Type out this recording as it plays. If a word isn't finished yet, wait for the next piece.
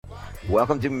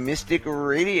Welcome to Mystic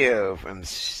Radio from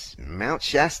Mount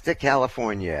Shasta,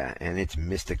 California, and it's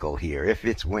mystical here. If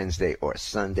it's Wednesday or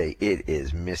Sunday, it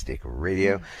is Mystic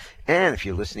Radio. And if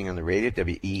you're listening on the radio,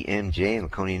 WEMJ in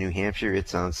Laconia, New Hampshire,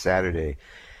 it's on Saturday.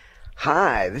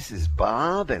 Hi, this is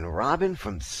Bob and Robin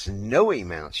from snowy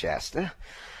Mount Shasta.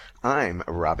 I'm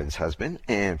Robin's husband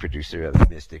and producer of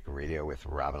Mystic Radio with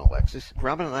Robin Alexis.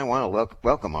 Robin and I want to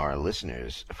welcome our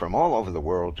listeners from all over the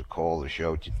world to call the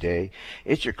show today.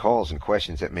 It's your calls and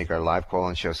questions that make our live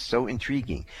call-in show so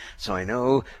intriguing. So I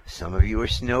know some of you are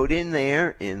snowed in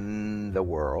there in the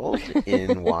world,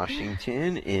 in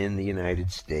Washington, in the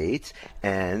United States,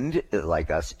 and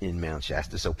like us in Mount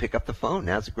Shasta. So pick up the phone.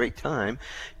 Now's a great time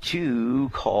to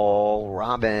call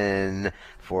Robin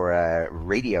for a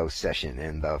radio session,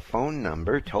 and the phone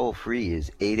number toll free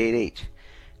is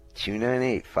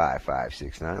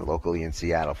 888-298-5569, locally in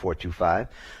Seattle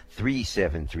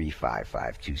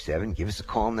 425-373-5527. Give us a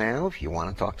call now if you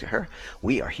want to talk to her.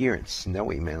 We are here in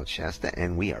snowy Mount Shasta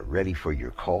and we are ready for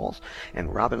your calls.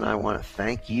 And Robin and I want to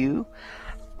thank you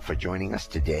for joining us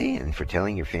today and for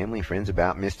telling your family and friends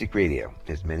about Mystic Radio.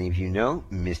 As many of you know,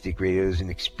 Mystic Radio is an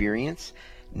experience,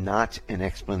 not an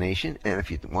explanation. And if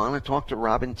you want to talk to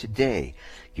Robin today,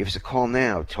 give us a call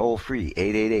now, toll free,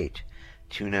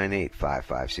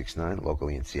 888-298-5569,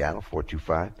 locally in Seattle,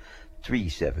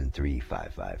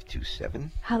 425-373-5527.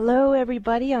 Hello,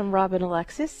 everybody. I'm Robin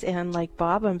Alexis, and like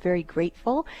Bob, I'm very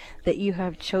grateful that you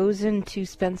have chosen to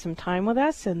spend some time with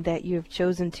us and that you have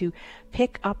chosen to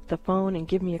pick up the phone and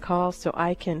give me a call so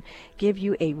I can give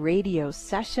you a radio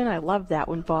session. I love that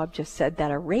when Bob just said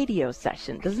that, a radio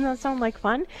session. Doesn't that sound like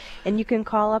fun? And you can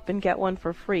call up and get one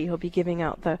for free. He'll be giving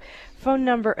out the phone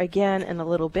number again in a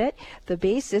little bit. The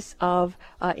basis of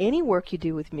any work you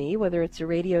do with me, whether it's a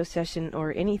radio session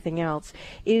or anything else,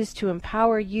 is to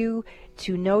empower you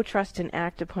to know, trust, and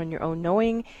act upon your own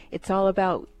knowing. It's all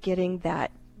about getting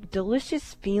that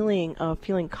delicious feeling of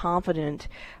feeling confident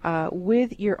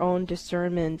with your own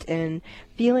discernment and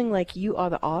feeling like you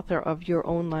are the author of your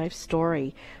own life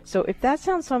story. So if that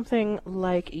sounds something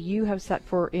like you have set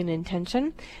for an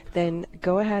intention, then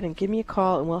go ahead and give me a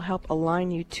call and we'll help align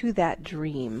you to that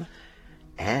dream.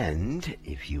 And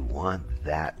if you want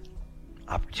that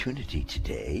opportunity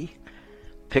today,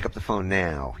 pick up the phone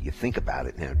now. You think about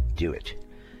it now, do it.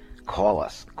 Call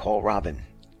us. Call Robin.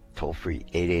 Toll free,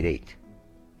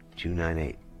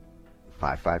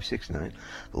 888-298-5569.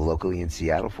 Locally in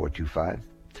Seattle,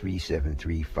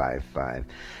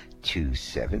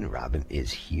 425-373-5527. Robin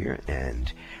is here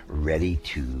and ready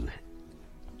to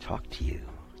talk to you.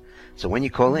 So when you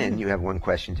call in, you have one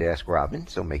question to ask Robin,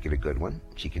 so make it a good one.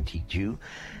 She can teach you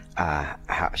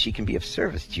how she can be of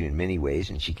service to you in many ways,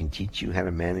 and she can teach you how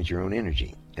to manage your own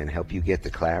energy and help you get the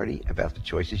clarity about the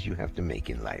choices you have to make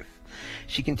in life.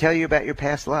 She can tell you about your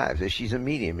past lives, as she's a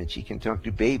medium, and she can talk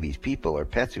to babies, people, or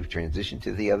pets who've transitioned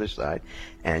to the other side,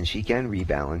 and she can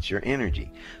rebalance your energy.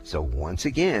 So once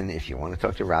again, if you want to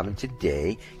talk to Robin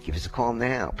today, give us a call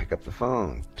now. Pick up the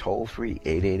phone, toll free,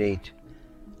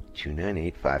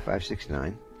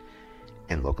 888-298-5569,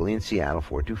 and locally in Seattle,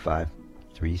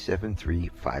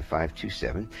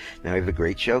 425-373-5527. Now we have a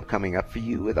great show coming up for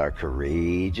you with our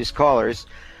courageous callers,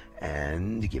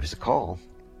 and give us a call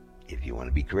if you want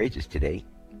to be courageous today.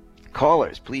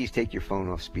 Callers, please take your phone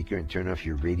off speaker and turn off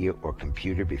your radio or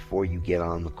computer before you get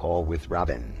on the call with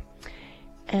Robin.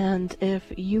 And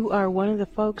if you are one of the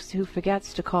folks who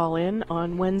forgets to call in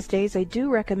on Wednesdays, I do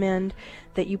recommend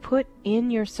that you put in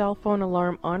your cell phone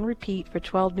alarm on repeat for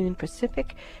 12 noon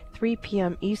Pacific, 3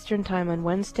 p.m. Eastern Time on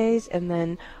Wednesdays, and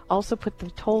then also put the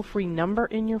toll-free number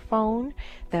in your phone.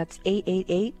 That's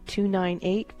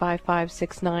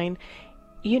 888-298-5569.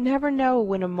 You never know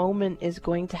when a moment is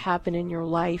going to happen in your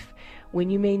life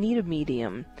when you may need a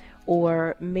medium,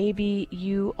 or maybe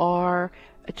you are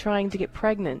trying to get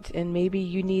pregnant and maybe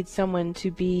you need someone to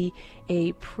be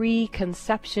a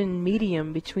preconception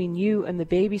medium between you and the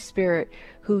baby spirit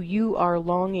who you are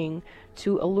longing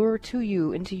to allure to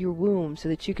you into your womb so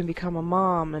that you can become a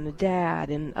mom and a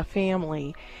dad and a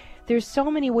family. There's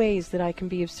so many ways that I can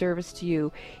be of service to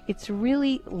you. It's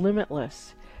really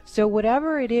limitless. So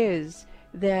whatever it is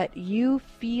that you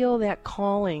feel that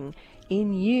calling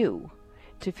in you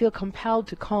to feel compelled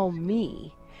to call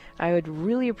me, I would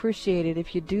really appreciate it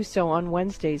if you do so on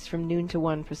Wednesdays from noon to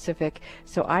 1 Pacific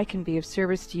so I can be of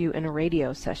service to you in a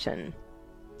radio session.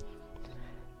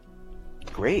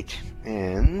 Great.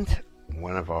 And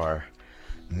one of our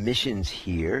missions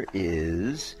here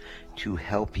is to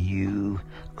help you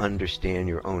understand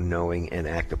your own knowing and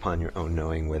act upon your own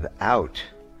knowing without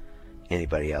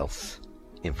anybody else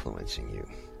influencing you.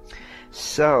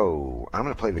 So I'm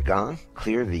going to play the gong,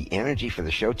 clear the energy for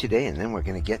the show today, and then we're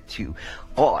going to get to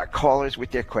all our callers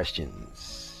with their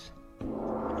questions.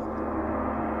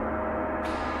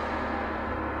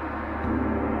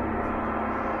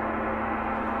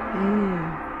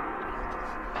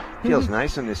 Feels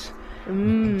nice on this.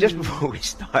 Just before we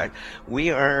start, we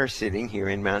are sitting here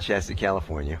in Mount Shasta,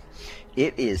 California.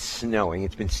 It is snowing.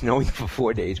 It's been snowing for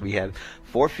 4 days. We have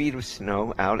 4 feet of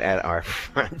snow out at our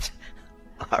front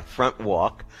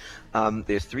walk.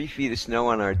 There's 3 feet of snow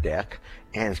on our deck,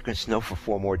 and it's going to snow for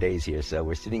 4 more days here. So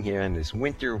we're sitting here in this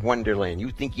winter wonderland. You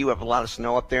think you have a lot of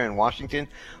snow up there in Washington?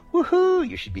 Woohoo!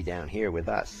 You should be down here with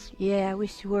us. Yeah, I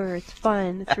wish you were. It's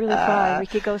fun. It's really fun. We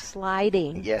could go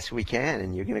sliding. Yes, we can,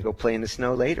 and you're going to go play in the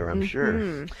snow later, I'm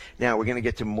sure. Now we're going to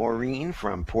get to Maureen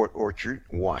from Port Orchard,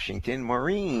 Washington.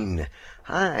 Maureen,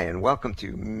 hi, and welcome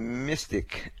to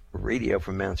Mystic Radio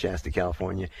from Mount Shasta,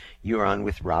 California. You're on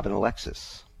with Robin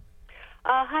Alexis.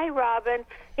 Hi, Robin.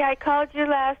 Yeah, I called you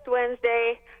last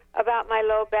Wednesday about my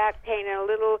low back pain, and a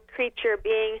little creature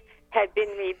being had been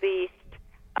released.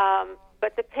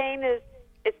 But the pain is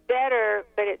better,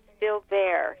 but it's still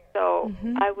there. So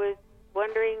I was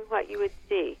wondering what you would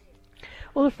see.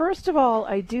 Well, first of all,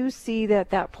 I do see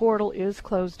that portal is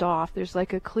closed off. There's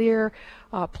like a clear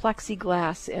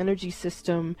plexiglass energy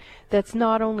system that's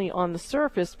not only on the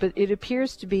surface, but it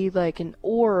appears to be like an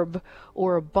orb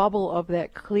or a bubble of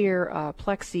that clear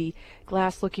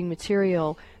plexiglass-looking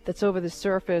material that's over the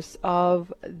surface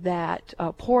of that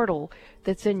portal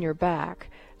that's in your back.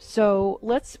 So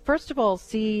let's first of all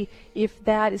see if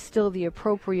that is still the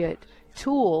appropriate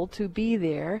tool to be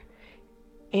there.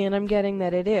 And I'm getting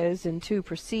that it is, and to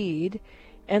proceed.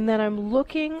 And then I'm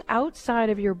looking outside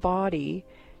of your body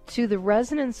to the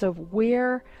resonance of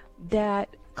where that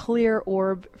clear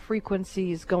orb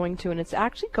frequency is going to. And it's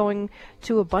actually going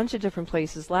to a bunch of different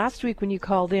places. Last week when you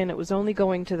called in, it was only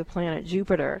going to the planet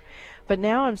Jupiter. But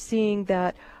now I'm seeing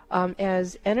that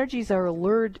as energies are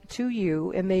lured to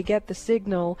you and they get the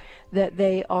signal that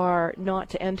they are not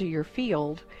to enter your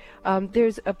field,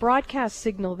 there's a broadcast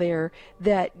signal there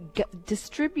that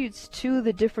distributes to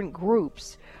the different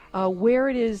groups where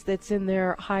it is that's in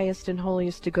their highest and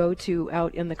holiest to go to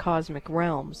out in the cosmic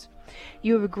realms.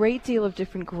 You have a great deal of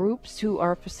different groups who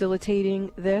are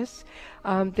facilitating this.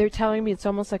 They're telling me it's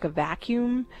almost like a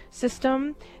vacuum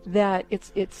system, that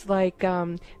it's like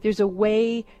there's a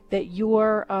way that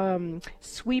you're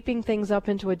sweeping things up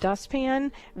into a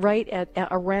dustpan right at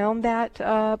around that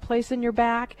place in your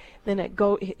back. Then it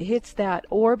hits that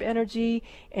orb energy,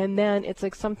 and then it's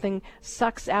like something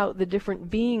sucks out the different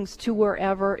beings to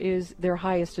wherever is their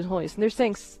highest and holiest. And they're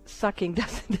saying sucking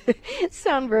doesn't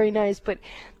sound very nice, but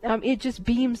it just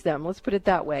beams them. Let's put it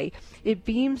that way. It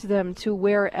beams them to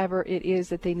wherever it is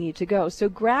that they need to go. So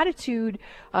gratitude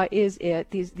is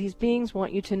it. These beings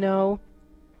want you to know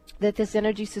that this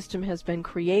energy system has been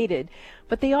created,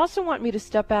 but they also want me to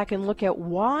step back and look at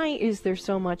why is there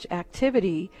so much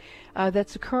activity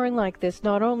that's occurring like this,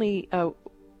 not only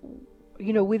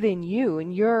within you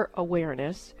and your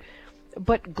awareness,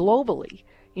 but globally.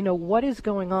 What is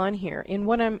going on here? And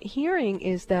what I'm hearing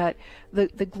is that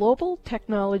the global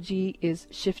technology is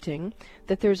shifting,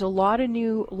 that there's a lot of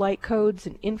new light codes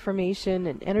and information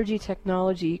and energy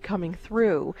technology coming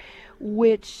through,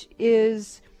 which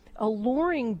is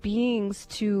alluring beings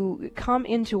to come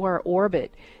into our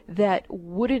orbit that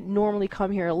wouldn't normally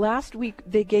come here. Last week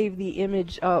they gave the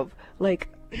image of like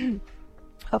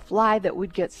a fly that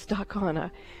would get stuck on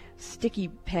a sticky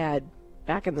pad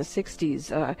back in the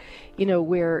 60s,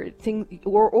 where things,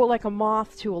 or like a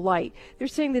moth to a light. They're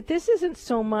saying that this isn't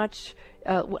so much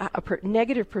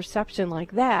negative perception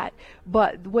like that,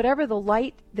 but whatever the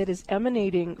light that is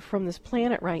emanating from this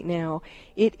planet right now,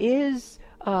 it is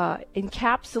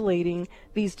encapsulating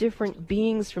these different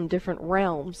beings from different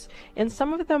realms. And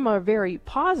some of them are very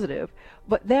positive,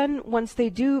 but then once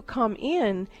they do come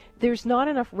in, there's not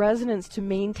enough resonance to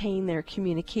maintain their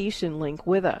communication link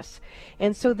with us.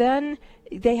 And so then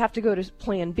they have to go to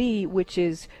plan B, which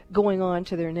is going on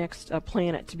to their next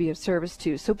planet to be of service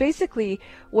to. So basically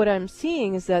what I'm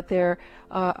seeing is that there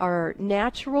are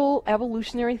natural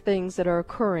evolutionary things that are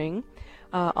occurring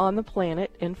on the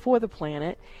planet and for the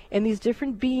planet, and these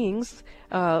different beings,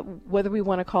 whether we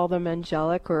want to call them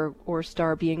angelic or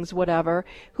star beings, whatever,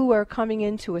 who are coming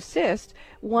in to assist,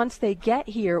 once they get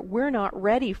here, we're not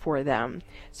ready for them.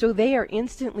 So they are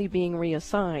instantly being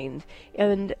reassigned.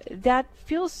 And that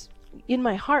feels, in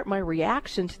my heart, my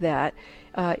reaction to that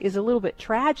is a little bit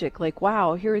tragic. Like,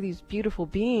 wow, here are these beautiful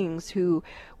beings who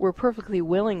were perfectly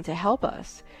willing to help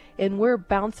us, and we're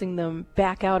bouncing them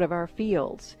back out of our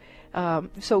fields.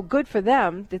 So good for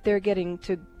them that they're getting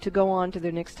to go on to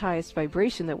their next highest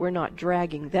vibration, that we're not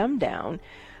dragging them down.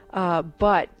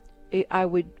 But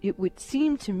it would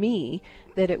seem to me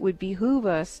that it would behoove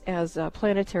us as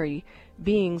planetary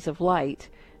beings of light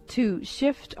to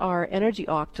shift our energy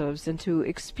octaves and to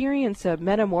experience a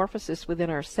metamorphosis within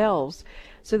ourselves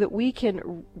so that we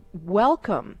can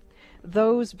welcome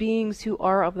those beings who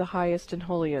are of the highest and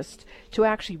holiest to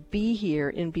actually be here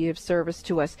and be of service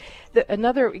to us.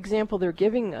 Another example they're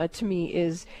giving to me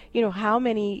is, how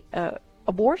many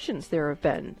abortions there have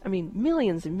been. I mean,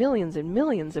 millions and millions and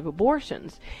millions of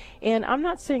abortions. And I'm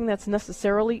not saying that's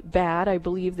necessarily bad. I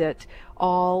believe that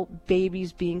all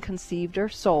babies being conceived are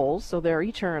souls, so they're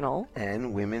eternal.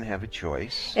 And women have a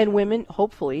choice. And women,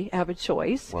 hopefully, have a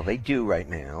choice. Well, they do right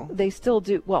now. They still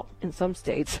do. Well, in some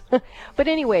states. But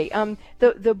anyway,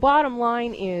 the bottom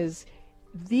line is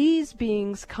these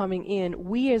beings coming in,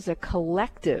 we as a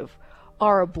collective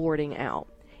are aborting out.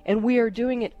 And we are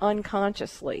doing it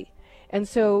unconsciously. And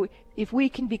so if we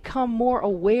can become more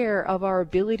aware of our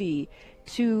ability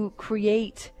to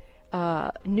create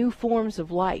new forms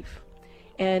of life,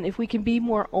 and if we can be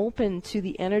more open to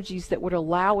the energies that would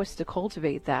allow us to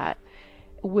cultivate that,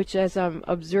 which as I'm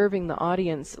observing the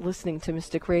audience listening to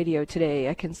Mystic Radio today,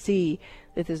 I can see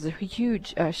that there's a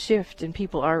huge shift and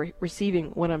people are receiving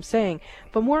what I'm saying.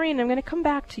 But Maureen, I'm going to come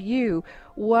back to you.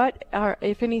 What,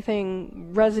 if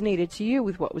anything, resonated to you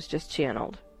with what was just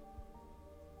channeled?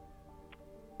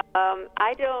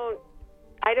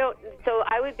 I don't, so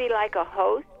I would be like a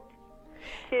host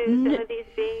to some of these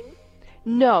beings?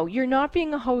 No, you're not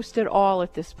being a host at all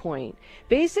at this point.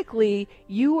 Basically,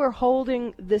 you are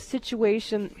holding the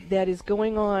situation that is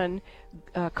going on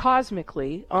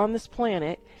cosmically on this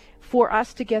planet for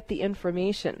us to get the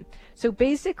information. So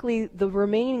basically, the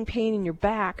remaining pain in your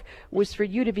back was for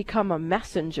you to become a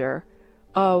messenger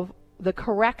of the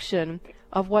correction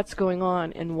of what's going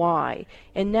on and why.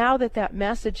 And now that that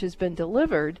message has been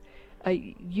delivered,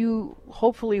 you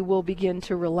hopefully will begin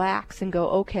to relax and go,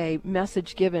 okay,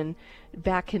 message given,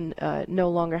 back can no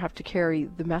longer have to carry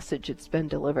the message it's been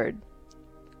delivered.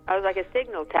 I was like a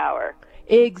signal tower.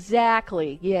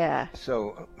 Exactly, yeah.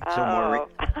 So Maureen,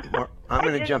 I'm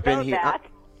going to jump in here.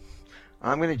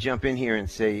 I'm going to jump in here and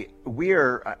say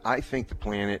I think the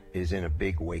planet is in a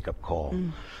big wake-up call.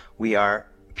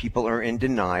 People are in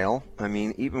denial. I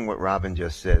mean, even what Robin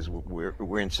just says,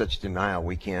 we're in such denial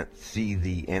we can't see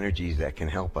the energies that can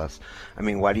help us. I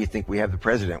mean, why do you think we have the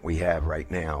president we have right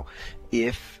now?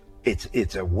 If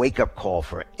it's a wake-up call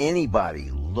for anybody,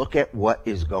 look at what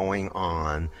is going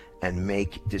on and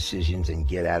make decisions and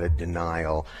get out of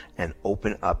denial and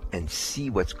open up and see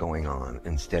what's going on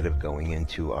instead of going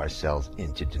into ourselves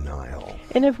into denial.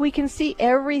 And if we can see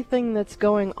everything that's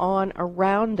going on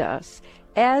around us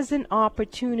as an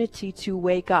opportunity to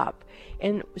wake up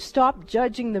and stop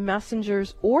judging the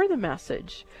messengers or the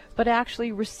message, but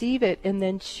actually receive it and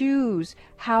then choose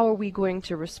how are we going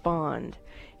to respond.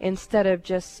 Instead of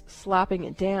just slapping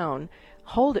it down,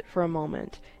 hold it for a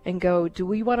moment and go, do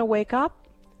we want to wake up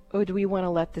or do we want to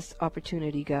let this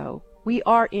opportunity go? We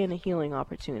are in a healing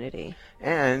opportunity.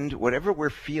 And whatever we're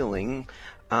feeling,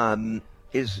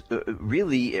 is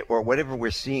really, or whatever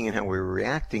we're seeing and how we're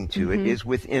reacting to it is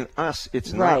within us.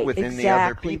 It's not within the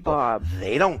other people. Bob.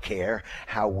 They don't care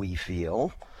how we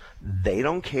feel. They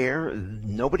don't care.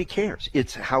 Nobody cares.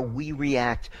 It's how we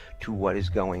react to what is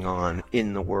going on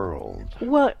in the world.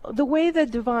 Well, the way the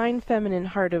divine feminine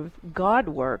heart of God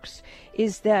works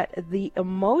is that the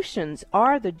emotions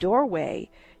are the doorway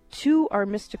to our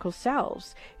mystical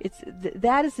selves.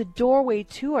 That is the doorway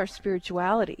to our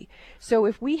spirituality. So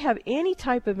if we have any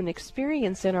type of an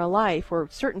experience in our life or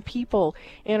certain people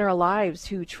in our lives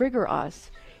who trigger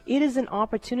us, it is an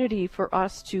opportunity for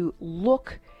us to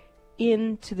look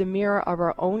into the mirror of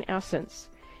our own essence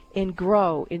and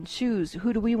grow and choose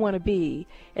who do we want to be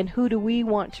and who do we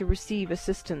want to receive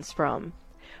assistance from.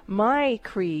 My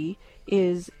creed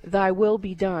is thy will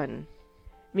be done,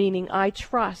 meaning I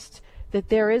trust that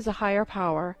there is a higher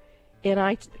power, and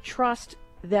I trust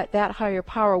that that higher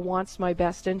power wants my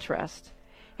best interest.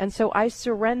 And so I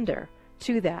surrender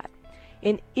to that.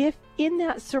 And if in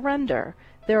that surrender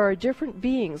there are different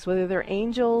beings, whether they're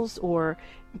angels or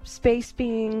space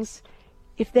beings,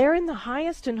 if they're in the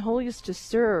highest and holiest to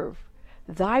serve,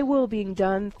 thy will being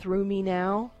done through me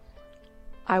now,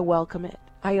 I welcome it.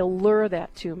 I allure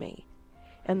that to me.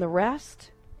 And the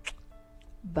rest,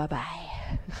 bye-bye.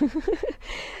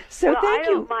 So thank you. I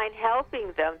don't mind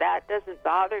helping them. That doesn't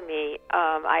bother me.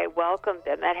 I welcome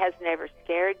them. That has never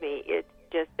scared me. It's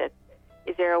just that,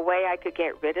 is there a way I could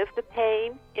get rid of the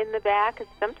pain in the back?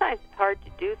 Because sometimes it's hard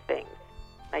to do things,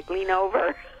 like lean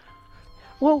over.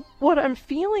 Well, what I'm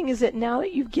feeling is that now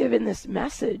that you've given this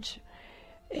message,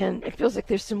 and it feels like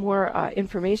there's some more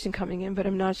information coming in, but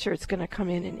I'm not sure it's going to come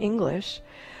in English.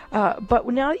 But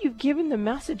now that you've given the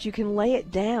message, you can lay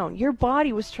it down. Your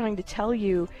body was trying to tell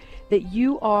you that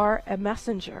you are a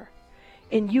messenger,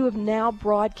 and you have now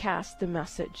broadcast the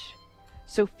message.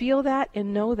 So feel that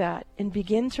and know that, and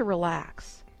begin to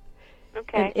relax.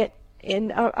 Okay.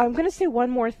 And I'm going to say one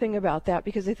more thing about that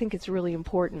because I think it's really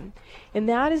important, and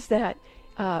that is that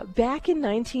back in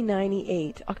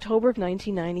 1998, October of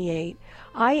 1998,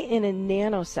 I, in a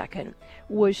nanosecond,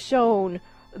 was shown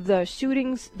the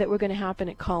shootings that were going to happen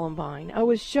at Columbine. I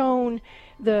was shown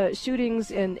the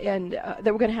shootings and that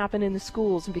were going to happen in the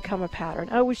schools and become a pattern.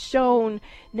 I was shown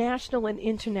national and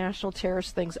international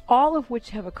terrorist things, all of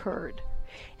which have occurred.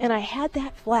 And I had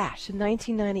that flash in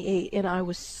 1998, and I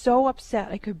was so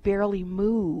upset I could barely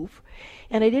move,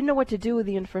 and I didn't know what to do with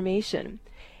the information.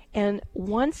 And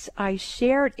once I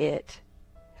shared it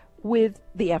with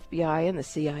the FBI and the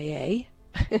CIA,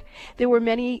 there were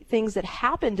many things that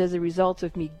happened as a result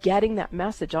of me getting that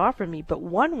message off from me, but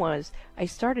one was I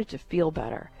started to feel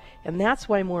better. And that's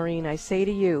why, Maureen, I say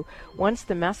to you, once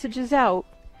the message is out,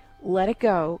 let it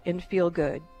go and feel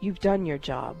good. You've done your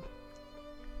job.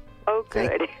 Oh,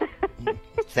 good.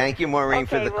 Thank you, Maureen,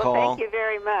 for the call. Thank you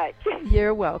very much.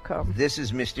 You're welcome. This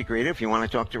is Mystic Radio. If you want to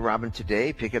talk to Robin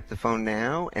today, pick up the phone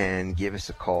now and give us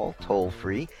a call, toll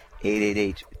free,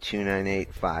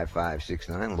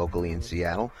 888-298-5569, locally in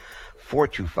Seattle,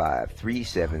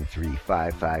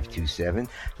 425-373-5527.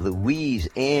 Louise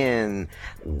Ann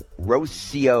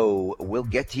Rocio will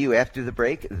get to you after the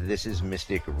break. This is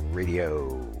Mystic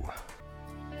Radio.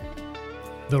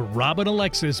 The Robin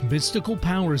Alexis Mystical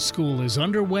Power School is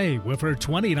underway with her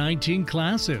 2019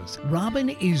 classes. Robin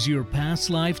is your past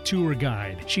life tour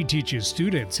guide. She teaches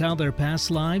students how their past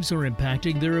lives are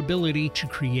impacting their ability to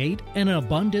create an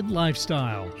abundant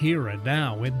lifestyle here and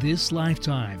now in this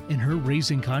lifetime. In her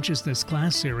Raising Consciousness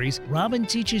class series, Robin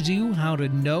teaches you how to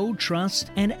know,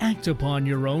 trust, and act upon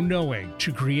your own knowing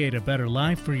to create a better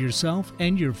life for yourself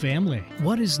and your family.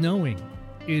 What is knowing?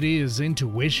 It is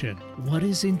intuition. What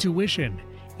is intuition?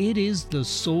 It is the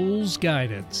soul's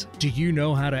guidance. Do you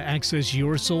know how to access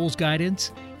your soul's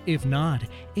guidance? If not,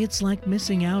 it's like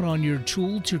missing out on your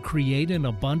tool to create an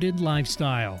abundant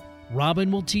lifestyle.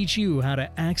 Robin will teach you how to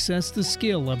access the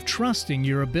skill of trusting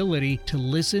your ability to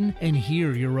listen and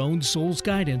hear your own soul's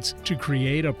guidance to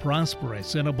create a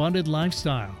prosperous and abundant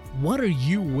lifestyle. What are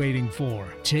you waiting for?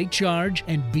 Take charge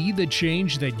and be the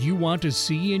change that you want to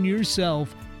see in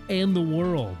yourself and the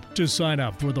world. To sign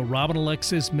up for the Robin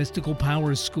Alexis Mystical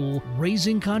Power School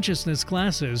Raising Consciousness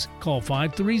classes, call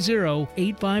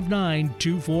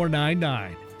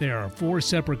 530-859-2499. There are 4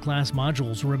 separate class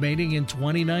modules remaining in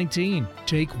 2019.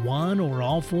 Take one or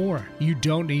all 4. You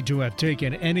don't need to have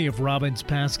taken any of Robin's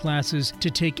past classes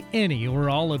to take any or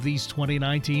all of these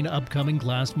 2019 upcoming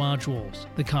class modules.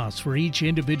 The cost for each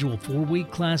individual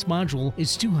 4-week class module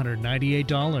is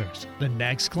 $298. The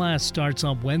next class starts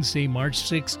on Wednesday, March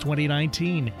 6,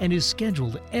 2019, and is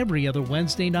scheduled every other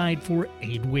Wednesday night for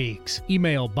 8 weeks.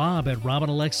 Email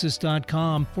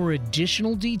bob@robinalexis.com for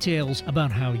additional details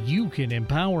about how you can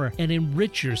empower and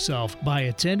enrich yourself by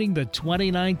attending the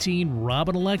 2019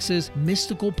 Robin Alexis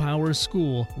Mystical Power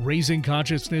School Raising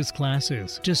Consciousness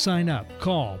classes. To sign up,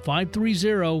 call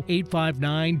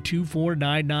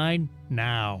 530-859-2499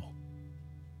 now.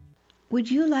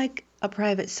 Would you like a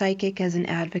private psychic as an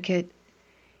advocate?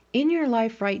 In your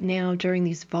life right now during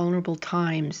these vulnerable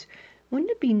times, wouldn't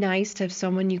it be nice to have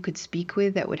someone you could speak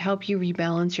with that would help you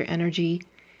rebalance your energy?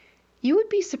 You would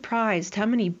be surprised how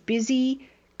many busy,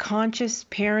 conscious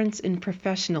parents and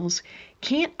professionals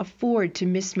can't afford to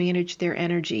mismanage their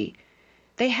energy.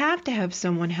 They have to have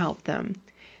someone help them.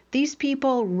 These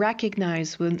people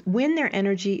recognize when their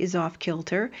energy is off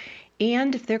kilter,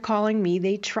 and if they're calling me,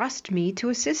 they trust me to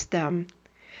assist them.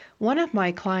 One of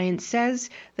my clients says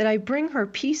that I bring her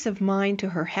peace of mind to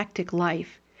her hectic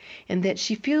life, and that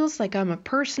she feels like I'm a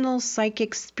personal,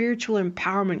 psychic, spiritual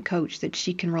empowerment coach that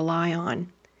she can rely on.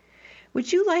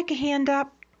 Would you like a hand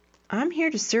up? I'm here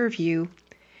to serve you.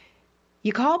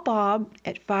 You call Bob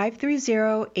at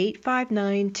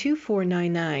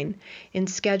 530-859-2499 and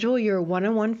schedule your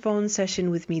one-on-one phone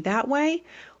session with me that way,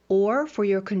 or for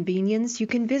your convenience, you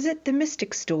can visit the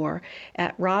Mystic Store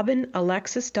at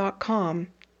robinalexis.com.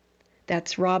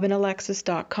 That's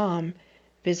robinalexis.com.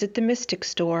 Visit the Mystic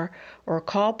Store or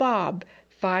call Bob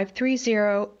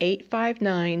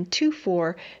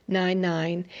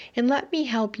 530-859-2499 and let me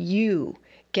help you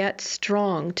get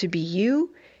strong to be you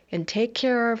and take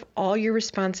care of all your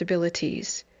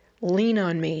responsibilities. Lean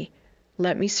on me.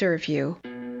 Let me serve you.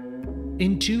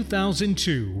 In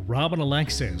 2002, Robin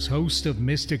Alexis, host of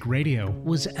Mystic Radio,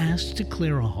 was asked to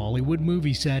clear a Hollywood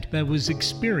movie set that was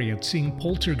experiencing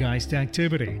poltergeist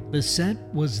activity. The set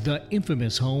was the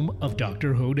infamous home of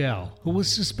Dr. Hodel, who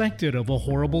was suspected of a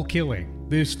horrible killing.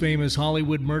 This famous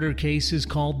Hollywood murder case is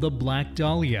called the Black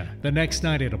Dahlia. The next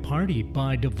night at a party,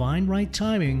 by divine right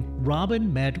timing,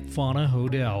 Robin met Fauna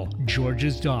Hodel,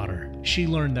 George's daughter. She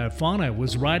learned that Fauna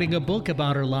was writing a book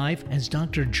about her life as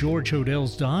Dr. George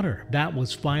Hodel's daughter. That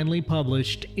was finally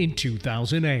published in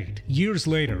 2008. Years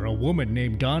later, a woman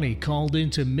named Donnie called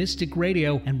into Mystic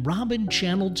Radio, and Robin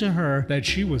channeled to her that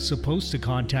she was supposed to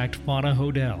contact Fauna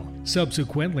Hodel.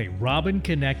 Subsequently, Robin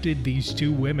connected these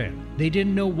two women. They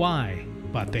didn't know why,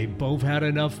 but they both had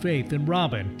enough faith in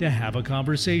Robin to have a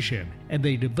conversation, and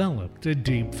they developed a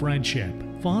deep friendship.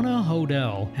 Fauna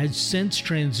Hodel has since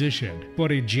transitioned,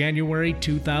 but in January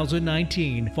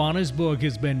 2019, Fauna's book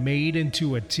has been made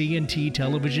into a TNT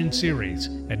television series,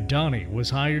 and Donnie was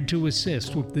hired to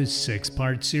assist with this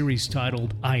 6-part series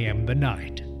titled I Am the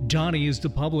Night. Donnie is the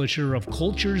publisher of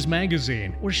Cultures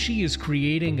magazine, where she is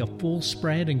creating a full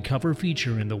spread and cover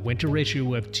feature in the winter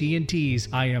issue of TNT's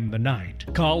I Am the Night.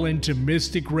 Call into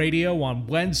Mystic Radio on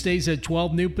Wednesdays at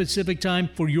 12 noon Pacific Time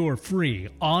for your free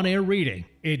on-air reading.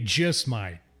 It just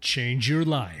might change your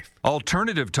life.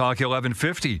 Alternative Talk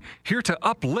 1150, here to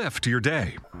uplift your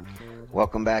day.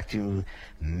 Welcome back to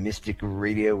Mystic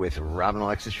Radio with Robin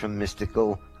Alexis from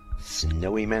Mystical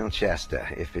Snowy Mount Shasta.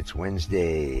 If it's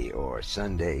Wednesday or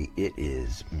Sunday, it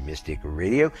is Mystic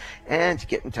Radio. And to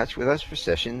get in touch with us for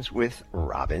sessions with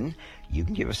Robin, you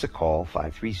can give us a call,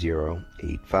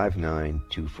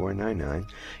 530-859-2499.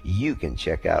 You can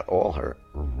check out all her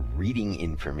reading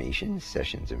information,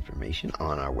 sessions information,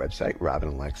 on our website,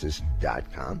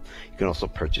 robinalexis.com. You can also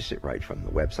purchase it right from the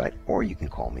website, or you can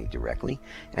call me directly.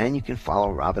 And you can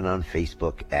follow Robin on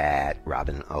Facebook at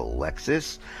Robin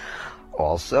Alexis.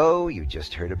 Also, you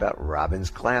just heard about Robin's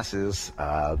classes.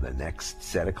 The next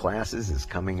set of classes is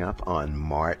coming up on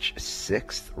March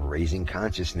 6th, Raising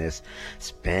Consciousness.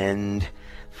 Spend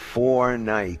 4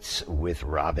 nights with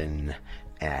Robin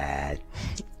at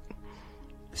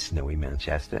Snowy Mount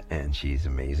Shasta, and she's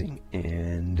amazing,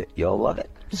 and you'll love it.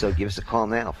 So give us a call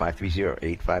now,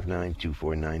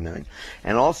 530-859-2499.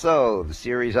 And also, the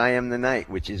series I Am the Night,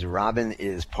 which is Robin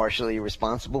is partially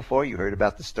responsible for. You heard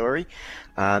about the story.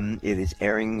 It is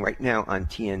airing right now on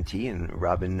TNT, and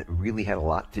Robin really had a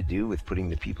lot to do with putting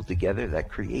the people together that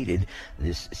created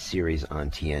this series on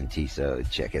TNT. So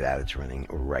check it out. It's running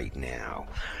right now.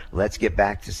 Let's get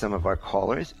back to some of our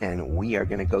callers, and we are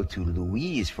going to go to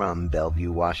Louise from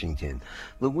Bellevue, Washington.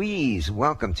 Louise,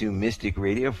 welcome to Mystic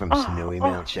Radio from Snowy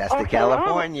Mount Shasta,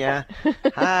 California.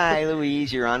 Hi,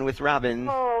 Louise. You're on with Robin.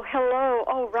 Oh, hello.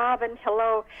 Oh, Robin,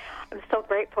 hello. I'm so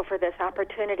grateful for this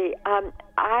opportunity.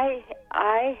 I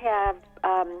have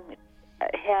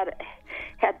had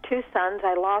 2 sons.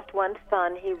 I lost one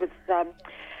son. He was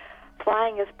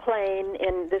flying his plane,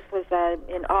 this was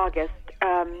in August.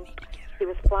 He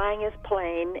was flying his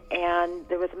plane, and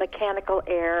there was a mechanical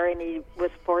error, and he was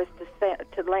forced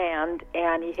to land,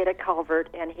 and he hit a culvert,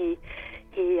 and he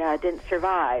didn't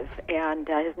survive. And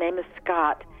his name is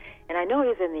Scott, and I know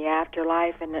he's in the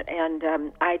afterlife, and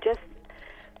I just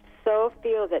so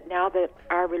feel that now that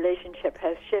our relationship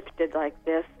has shifted like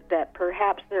this, that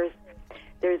perhaps there's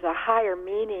a higher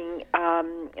meaning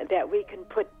that we can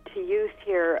put to use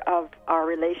here of our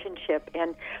relationship,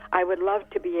 and I would love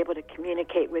to be able to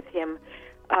communicate with him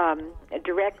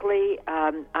directly.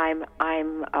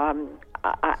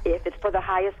 If it's for the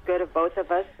highest good of both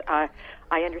of us, I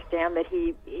understand that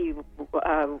he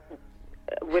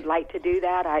would like to do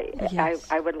that.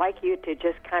 I would like you to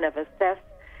just kind of assess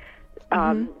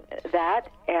that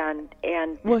and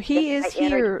well, he is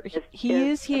here. He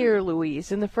is here,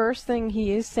 Louise. And the first thing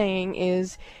he is saying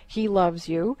is he loves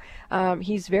you.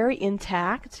 He's very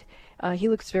intact. He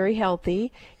looks very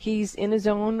healthy. He's in his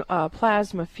own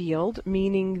plasma field,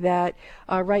 meaning that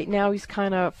right now he's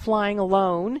kind of flying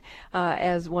alone,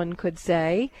 as one could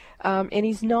say. And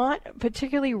he's not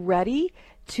particularly ready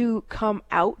to come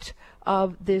out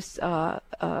of this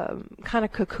kind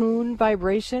of cocoon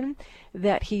vibration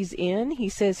that he's in. He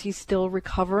says he's still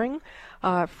recovering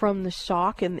from the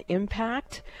shock and the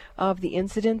impact of the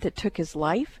incident that took his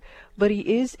life, but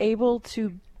he is able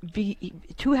to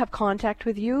have contact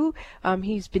with you.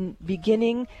 He's been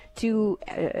beginning to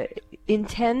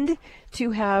intend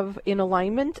to have an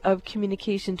alignment of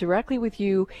communication directly with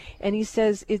you, and he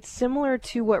says it's similar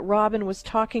to what Robin was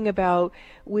talking about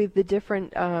with the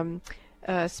different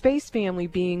space family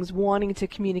beings wanting to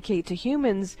communicate to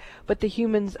humans, but the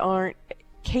humans aren't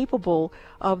capable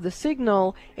of the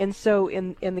signal, and so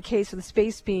in the case of the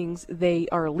space beings, they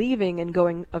are leaving and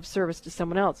going of service to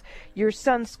someone else. Your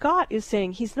son Scott is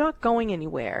saying he's not going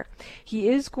anywhere. He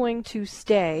is going to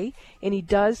stay, and he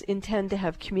does intend to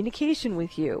have communication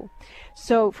with you.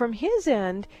 So from his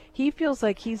end, he feels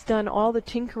like he's done all the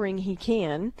tinkering he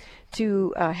can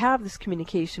to have this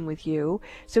communication with you.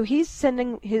 So he's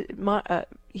sending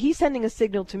a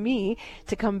signal to me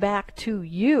to come back to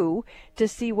you to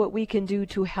see what we can do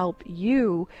to help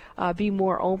you be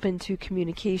more open to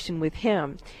communication with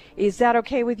him. Is that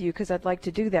okay with you? Because I'd like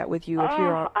to do that with you. If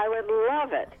you're I would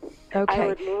love it. Okay. I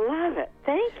would love it.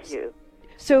 Thank you.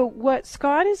 So what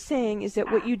Scott is saying is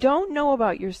that what you don't know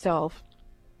about yourself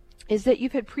is that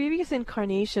you've had previous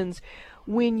incarnations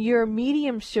when your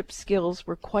mediumship skills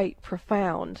were quite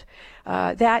profound.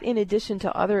 That in addition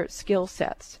to other skill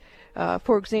sets.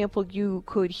 For example, you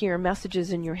could hear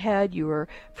messages in your head. You were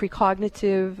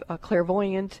precognitive,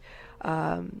 clairvoyant.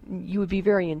 You would be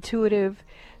very intuitive.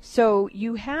 So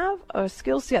you have a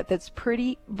skill set that's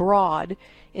pretty broad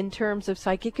in terms of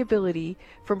psychic ability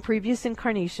from previous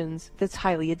incarnations that's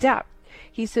highly adept.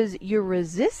 He says your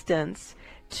resistance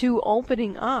to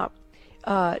opening up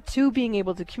to being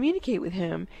able to communicate with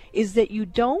him is that you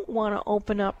don't want to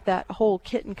open up that whole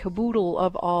kit and caboodle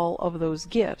of all of those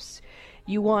gifts.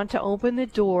 You want to open the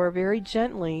door very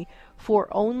gently for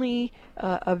only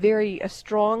a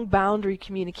strong boundary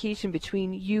communication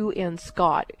between you and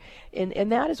Scott.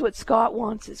 And that is what Scott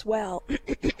wants as well.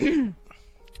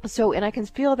 So, and I can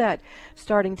feel that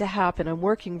starting to happen. I'm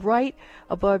working right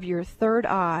above your third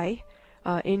eye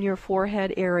in your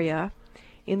forehead area.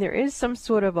 And there is some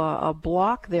sort of a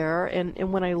block there,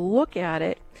 and when I look at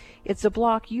it, it's a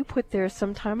block you put there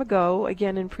some time ago,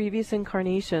 again in previous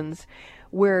incarnations,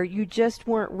 where you just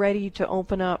weren't ready to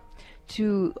open up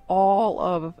to all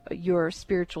of your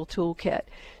spiritual toolkit.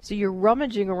 So you're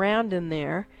rummaging around in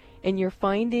there, and you're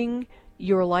finding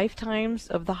your lifetimes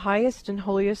of the highest and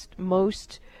holiest,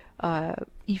 most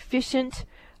efficient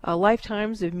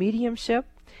lifetimes of mediumship.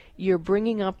 You're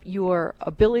bringing up your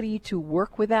ability to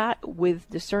work with that with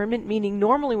discernment, meaning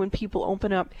normally when people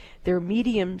open up their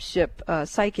mediumship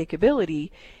psychic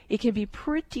ability, it can be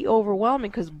pretty overwhelming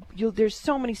because there's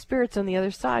so many spirits on the other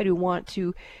side who want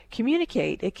to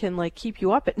communicate. It can like keep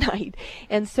you up at night.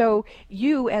 And so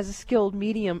you, as a skilled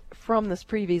medium from this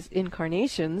previous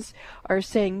incarnations, are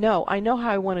saying, no, I know how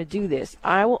I want to do this.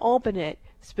 I will open it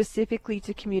specifically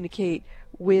to communicate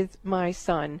with my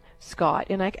son, Scott.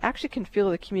 And I actually can feel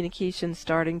the communication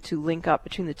starting to link up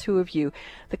between the two of you.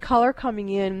 The color coming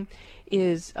in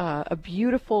is a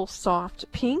beautiful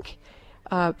soft pink.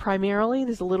 Primarily,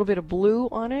 there's a little bit of blue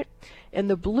on it.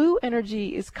 And the blue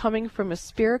energy is coming from a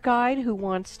spirit guide who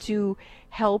wants to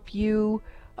help you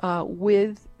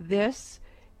with this.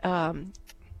 And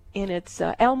it's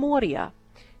El Moria.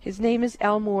 His name is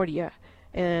El Moria.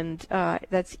 And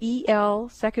that's E-L,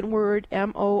 second word,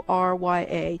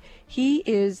 M-O-R-Y-A. He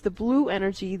is the blue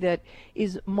energy that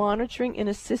is monitoring and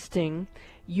assisting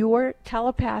your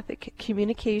telepathic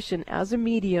communication as a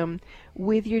medium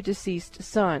with your deceased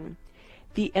son.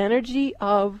 The energy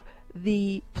of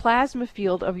the plasma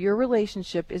field of your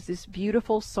relationship is this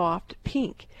beautiful soft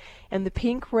pink. And the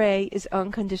pink ray is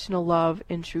unconditional love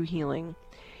and true healing.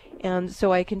 And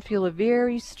so I can feel a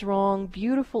very strong,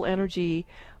 beautiful energy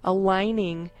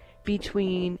aligning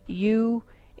between you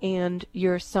and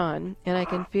your son. And I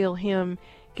can feel him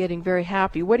getting very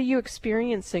happy. What are you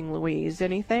experiencing, Louise?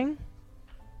 Anything?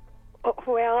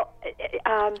 Well,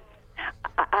 I'm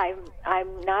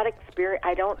not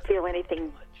I don't feel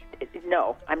anything.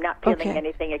 No, I'm not feeling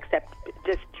anything except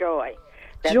just joy.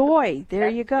 Joy. There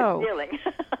you go. Feeling.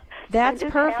 That's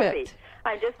perfect. Happy.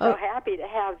 I'm just so happy to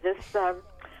have this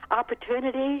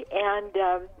opportunity and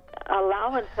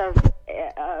allowance of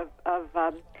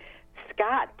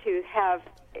Scott to have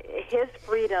his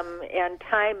freedom and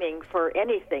timing for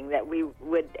anything that we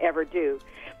would ever do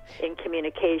in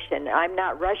communication. I'm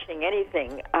not rushing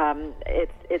anything.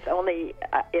 It's only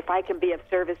if I can be of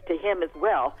service to him as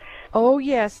well. Oh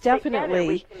yes, definitely. Together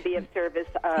we can be of service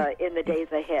in the days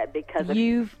ahead because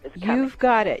you've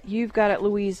got it. You've got it,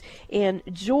 Louise. And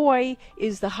joy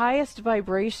is the highest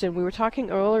vibration. We were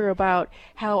talking earlier about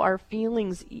how our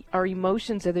feelings, our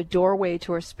emotions are the doorway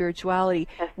to our spirituality.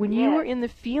 When you are in the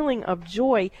feeling of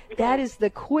joy, that is the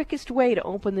quickest way to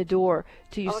open the door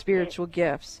to your spiritual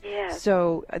gifts. Yes.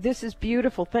 So this is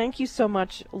beautiful. Thank you so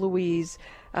much, Louise.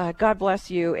 God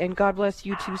bless you, and God bless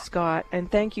you too, Scott.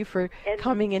 And thank you for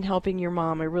coming and helping your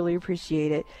mom. I really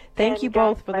appreciate it. Thank you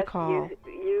both for the call.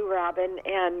 You, Robin,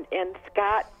 and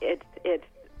Scott. It's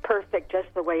perfect just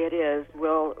the way it is.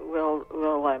 We'll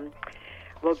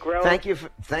will grow. Thank you for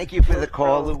the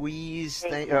call, Louise.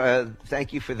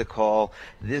 Thank you for the call.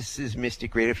 This is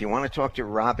Mystic Radio. If you want to talk to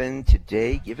Robin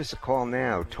today, give us a call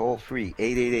now. Toll free,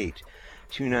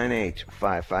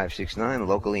 888-298-5569.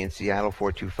 Locally in Seattle,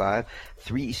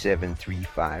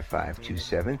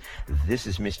 425-373-5527. This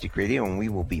is Mystic Radio, and we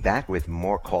will be back with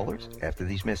more callers after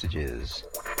these messages.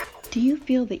 Do you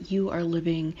feel that you are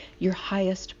living your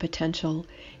highest potential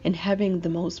and having the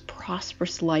most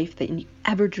prosperous life that you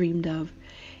ever dreamed of?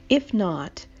 If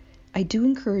not, I do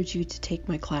encourage you to take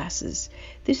my classes.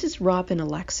 This is Robin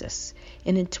Alexis,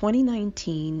 and in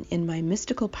 2019, in my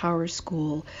Mystical Power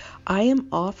School, I am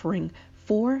offering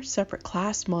 4 separate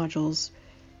class modules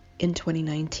in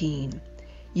 2019.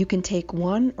 You can take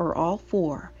one or all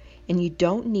 4, and you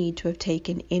don't need to have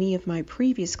taken any of my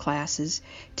previous classes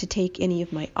to take any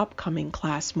of my upcoming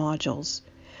class modules.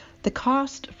 The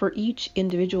cost for each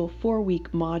individual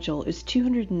 4-week module is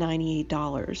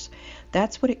 $298.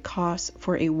 That's what it costs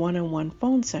for a one-on-one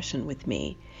phone session with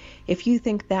me. If you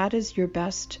think that is your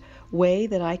best way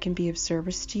that I can be of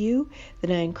service to you,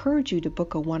 then I encourage you to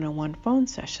book a one-on-one phone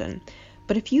session.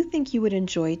 But if you think you would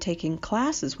enjoy taking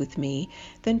classes with me,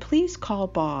 then please call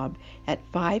Bob at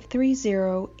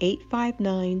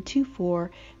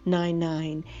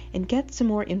 530-859-2499 and get some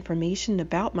more information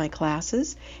about my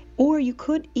classes, or you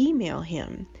could email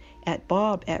him at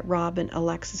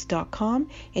bob@robinalexis.com,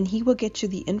 and he will get you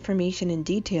the information and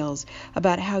details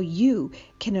about how you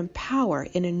can empower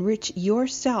and enrich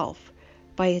yourself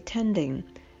by attending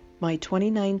my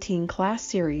 2019 class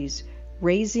series,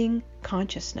 Raising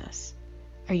Consciousness.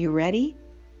 Are you ready?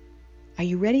 Are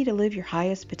you ready to live your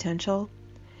highest potential?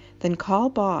 Then call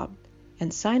Bob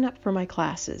and sign up for my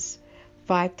classes.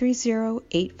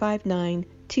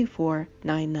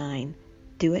 530-859-2499.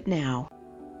 Do it now.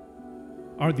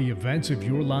 Are the events of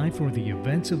your life or the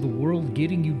events of the world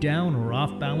getting you down or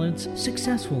off balance?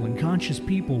 Successful and conscious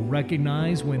people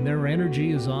recognize when their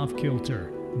energy is off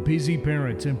kilter. Busy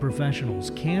parents and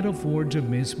professionals can't afford to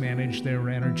mismanage their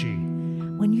energy.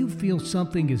 When you feel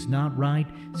something is not right,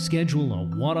 schedule a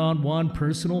one-on-one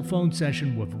personal phone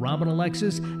session with Robin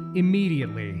Alexis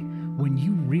immediately when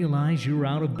you realize you're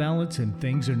out of balance and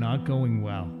things are not going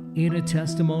well. In a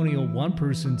testimonial, one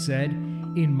person said,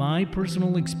 "In my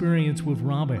personal experience with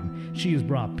Robin, she has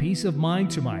brought peace of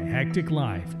mind to my hectic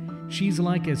life. She's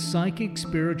like a psychic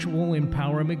spiritual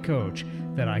empowerment coach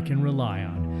that I can rely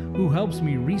on, who helps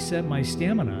me reset my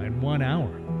stamina in 1 hour."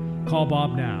 Call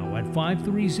Bob now at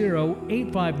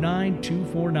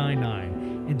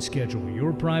 530-859-2499 and schedule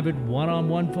your private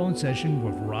one-on-one phone session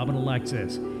with Robin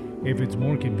Alexis. If it's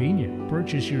more convenient,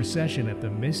 purchase your session at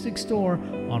the Mystic Store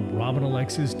on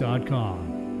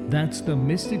RobinAlexis.com. That's the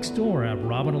Mystic Store at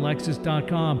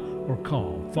RobinAlexis.com, or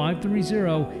call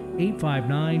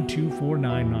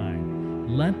 530-859-2499.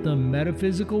 Let the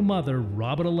metaphysical mother,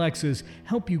 Robin Alexis,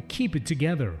 help you keep it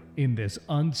together in this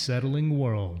unsettling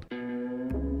world.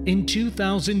 In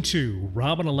 2002,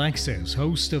 Robin Alexis,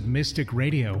 host of Mystic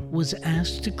Radio, was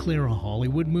asked to clear a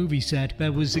Hollywood movie set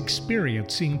that was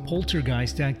experiencing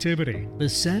poltergeist activity. The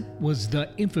set was the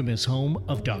infamous home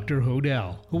of Dr.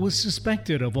 Hodel, who was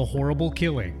suspected of a horrible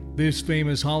killing. This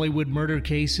famous Hollywood murder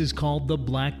case is called the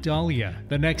Black Dahlia.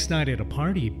 The next night at a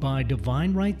party, by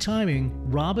divine right timing,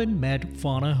 Robin met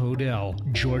Fauna Hodel,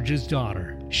 George's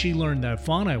daughter. She learned that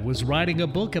Fauna was writing a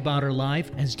book about her life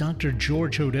as Dr.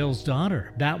 George Hodel's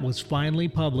daughter. That was finally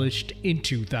published in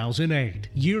 2008.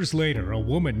 Years later, a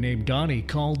woman named Donnie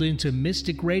called into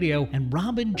Mystic Radio, and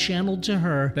Robin channeled to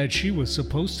her that she was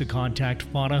supposed to contact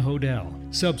Fauna Hodel.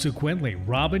 Subsequently,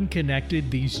 Robin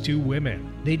connected these two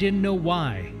women. They didn't know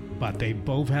why, but they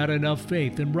both had enough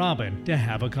faith in Robin to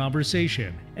have a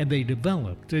conversation, and they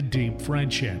developed a deep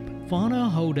friendship.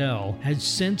 Fauna Hodel has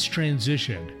since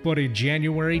transitioned, but in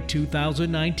January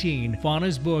 2019,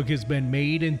 Fauna's book has been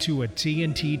made into a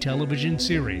TNT television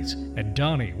series, and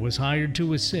Donnie was hired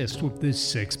to assist with this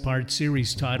 6-part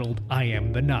series titled I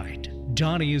Am the Night.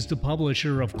 Donnie is the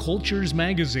publisher of Cultures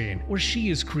magazine, where she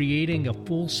is creating a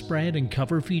full spread and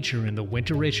cover feature in the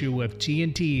winter issue of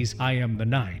TNT's I Am the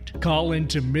Night. Call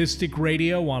into Mystic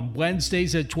Radio on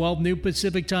Wednesdays at 12 noon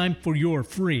Pacific time for your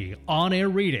free on-air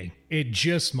reading. It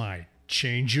just might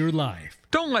change your life.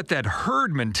 Don't let that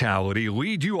herd mentality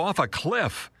lead you off a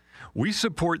cliff. We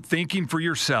support thinking for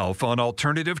yourself on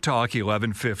Alternative Talk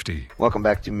 1150. Welcome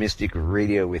back to Mystic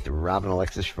Radio with Robin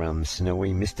Alexis from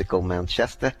snowy, mystical Mount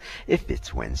Shasta. If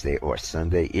it's Wednesday or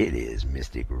Sunday, it is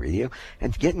Mystic Radio.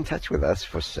 And to get in touch with us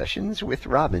for sessions with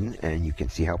Robin, and you can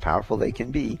see how powerful they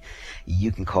can be,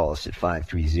 you can call us at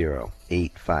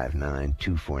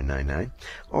 530-859-2499,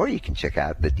 or you can check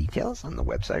out the details on the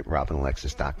website,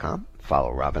 RobinAlexis.com.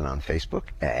 Follow Robin on Facebook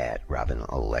at Robin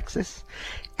Alexis.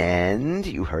 And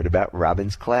you heard about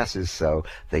Robin's classes, so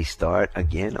they start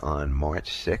again on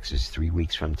March 6th. It's 3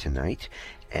 weeks from tonight.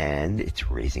 And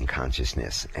it's raising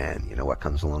consciousness. And you know what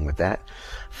comes along with that?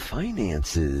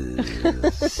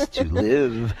 Finances to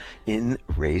live in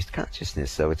raised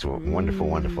consciousness. So it's a wonderful,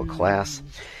 wonderful class.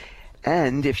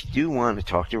 And if you do want to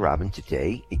talk to Robin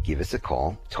today, give us a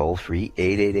call, toll free,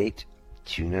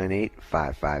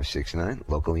 888-298-5569,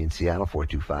 locally in Seattle,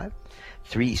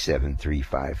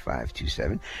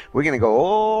 425-373-5527. We're going to go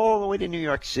all the way to New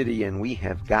York City, and we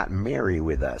have got Mary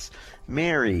with us.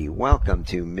 Mary, welcome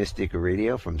to Mystic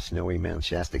Radio from snowy Mount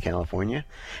Shasta, California.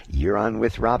 You're on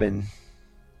with Robin.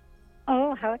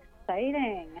 Oh, how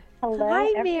exciting. Hello, Hi,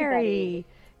 everybody. Mary.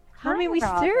 How may Hi, we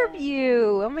Robin. serve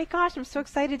you? Oh, my gosh, I'm so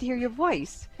excited to hear your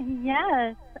voice.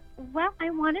 Yes. Well,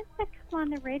 I wanted to come on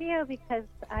the radio because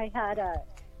I had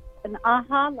an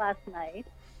aha last night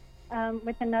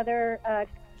with another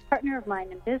partner of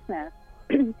mine in business.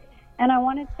 And I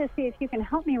wanted to see if you can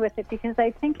help me with it because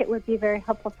I think it would be very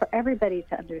helpful for everybody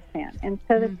to understand. And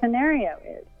so the scenario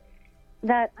is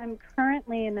that I'm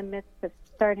currently in the midst of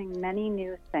starting many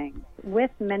new things with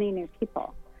many new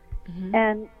people.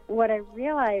 And what I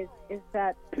realized is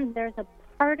that there's a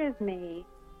part of me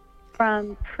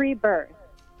from pre-birth,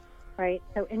 right,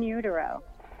 so in utero,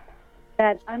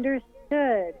 that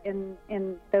understood in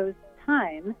those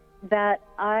times that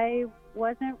I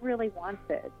wasn't really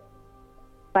wanted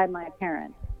by my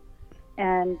parents.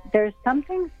 And there's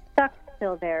something stuck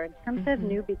still there in terms of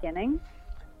new beginnings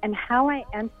and how I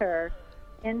enter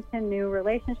into new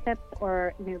relationships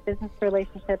or new business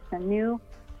relationships and new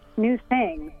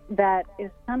things that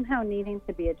is somehow needing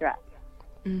to be addressed.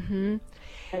 So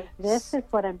this is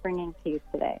what I'm bringing to you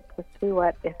today, to see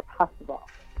what is possible.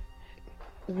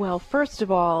 Well, first of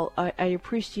all, I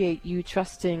appreciate you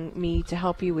trusting me to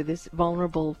help you with this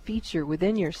vulnerable feature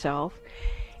within yourself.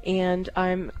 And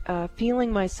I'm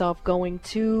feeling myself going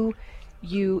to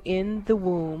you in the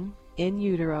womb, in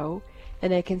utero,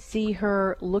 and I can see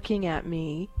her looking at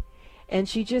me. And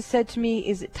she just said to me,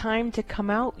 "Is it time to come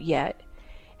out yet?"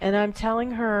 And I'm telling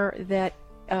her that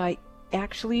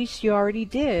actually she already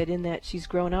did, and that she's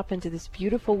grown up into this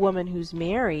beautiful woman who's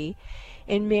Mary.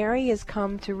 And Mary has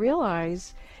come to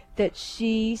realize that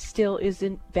she still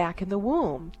isn't back in the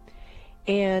womb.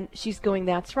 And she's going,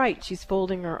 that's right. She's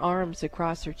folding her arms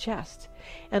across her chest.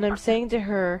 And I'm saying to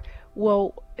her,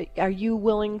 well, are you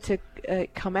willing to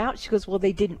come out? She goes, well,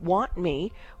 they didn't want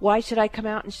me. Why should I come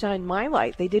out and shine my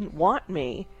light? They didn't want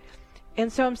me. And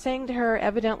so I'm saying to her,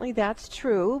 evidently that's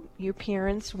true. Your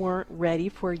parents weren't ready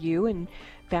for you. And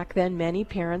back then, many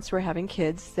parents were having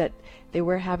kids that they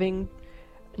were having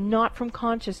not from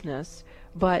consciousness,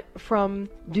 but from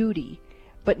duty.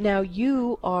 But now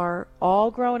you are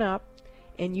all grown up,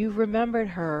 and you've remembered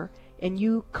her, and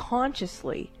you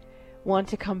consciously want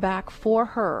to come back for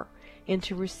her and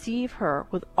to receive her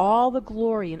with all the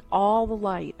glory and all the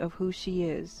light of who she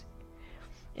is.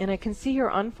 And I can see her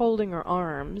unfolding her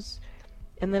arms,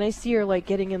 and then I see her like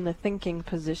getting in the thinking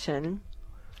position,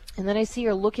 and then I see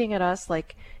her looking at us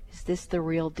like, is this the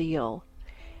real deal?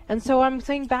 And so I'm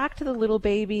saying back to the little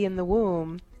baby in the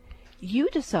womb, you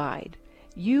decide.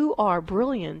 You are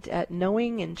brilliant at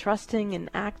knowing and trusting and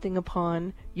acting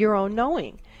upon your own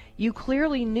knowing. You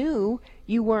clearly knew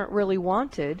you weren't really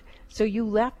wanted, so you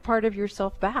left part of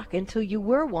yourself back until you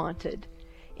were wanted.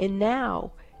 And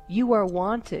now you are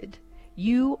wanted.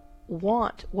 You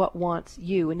want what wants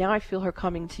you. And now I feel her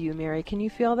coming to you, Mary. Can you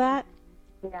feel that?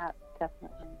 Yeah,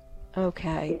 definitely.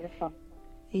 Okay. Beautiful.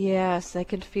 Yes, I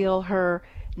can feel her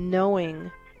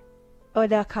knowing.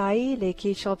 Odakai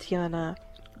leki shantiana,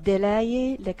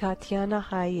 delaye lekatiana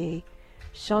haye,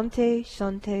 shante,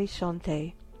 shante,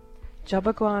 shante.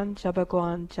 Jabagwan,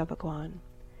 jabagwan, jabagwan.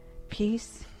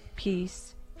 Peace,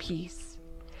 peace, peace.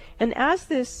 And as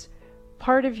this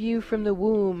part of you from the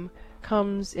womb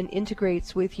comes and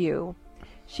integrates with you,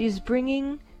 she's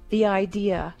bringing the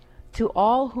idea to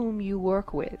all whom you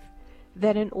work with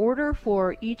that in order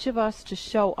for each of us to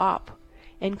show up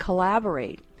and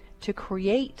collaborate to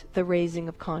create the raising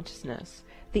of consciousness,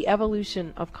 the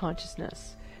evolution of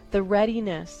consciousness, the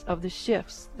readiness of the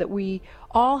shifts that we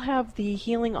all have the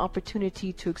healing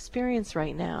opportunity to experience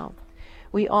right now,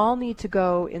 we all need to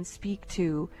go and speak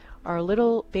to our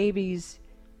little babies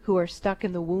who are stuck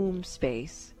in the womb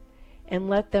space and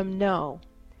let them know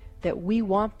that we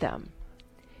want them,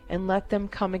 and let them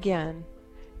come again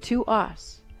to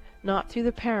us, not through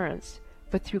the parents,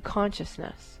 but through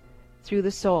consciousness, through the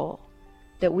soul,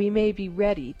 that we may be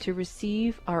ready to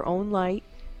receive our own light,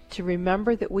 to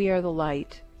remember that we are the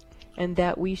light, and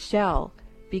that we shall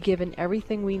be given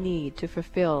everything we need to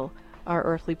fulfill our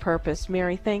earthly purpose.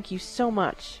 Mary, thank you so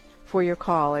much for your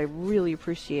call. I really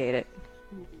appreciate it.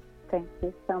 Thank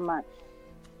you so much.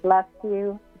 Bless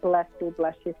you for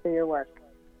your work.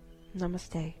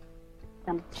 Namaste.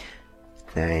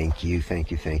 Thank you.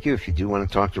 If you do want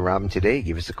to talk to Robin today,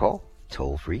 give us a call.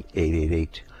 Toll free,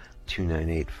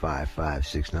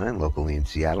 888-298-5569. Locally in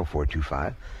Seattle,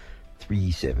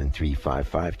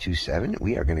 425-373-5527.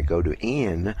 We are going to go to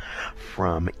Ann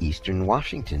from Eastern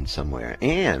Washington somewhere.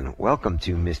 Ann, welcome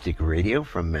to Mystic Radio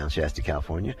from Mount Shasta,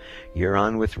 California. You're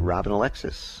on with Robin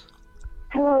Alexis.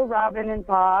 Hello, Robin and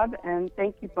Bob, and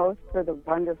thank you both for the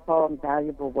wonderful and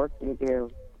valuable work you do.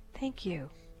 Thank you.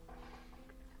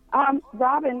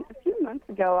 Robin, a few months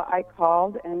ago I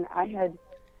called and I had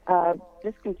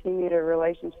discontinued a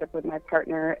relationship with my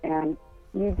partner, and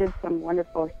you did some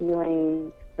wonderful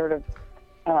healing, sort of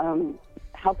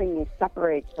helping me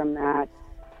separate from that.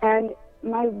 And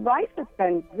my life has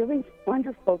been really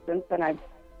wonderful since then. I've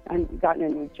gotten a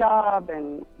new job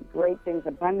and great things,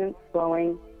 abundance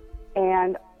flowing.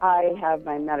 And I have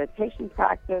my meditation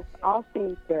practice. All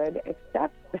seems good,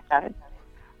 except that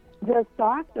the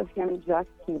thoughts of him just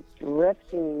keep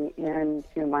drifting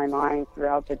into my mind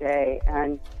throughout the day,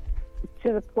 and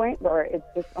to the point where it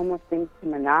just almost seems to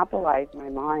monopolize my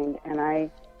mind. And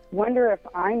I wonder if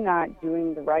I'm not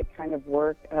doing the right kind of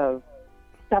work of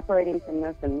separating from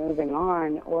this and moving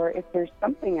on, or if there's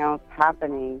something else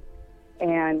happening.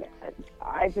 And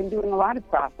I've been doing a lot of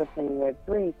processing with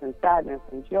grief and sadness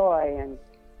and joy and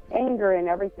anger and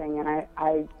everything. And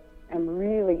I am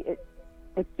really, it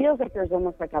feels like there's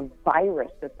almost like a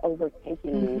virus that's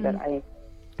overtaking me that I'm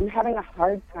having a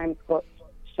hard time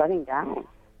shutting down.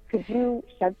 Could you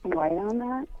shed some light on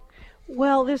that?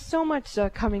 Well, there's so much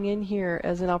coming in here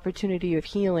as an opportunity of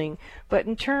healing, but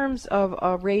in terms of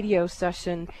a radio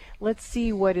session, let's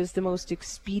see what is the most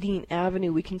expedient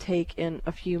avenue we can take in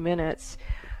a few minutes.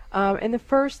 And the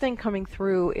first thing coming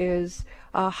through is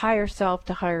higher self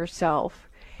to higher self.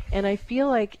 And I feel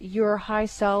like your high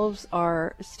selves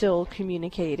are still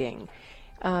communicating.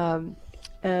 And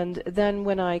then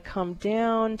when I come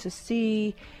down to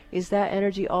see, is that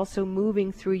energy also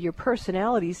moving through your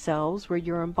personality selves where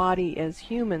you're embodied as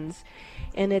humans?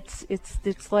 And it's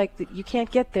like that you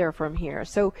can't get there from here.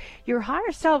 So your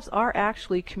higher selves are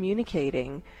actually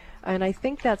communicating, and I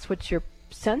think that's what you're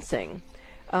sensing.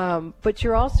 But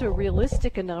you're also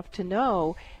realistic enough to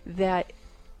know that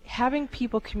having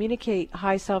people communicate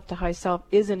high self to high self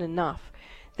isn't enough.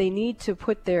 They need to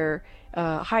put their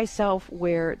high self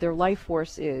where their life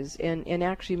force is, and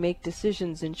actually make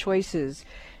decisions and choices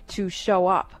to show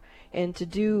up and to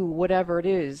do whatever it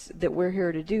is that we're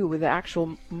here to do with the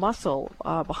actual muscle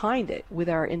behind it, with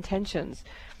our intentions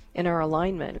and our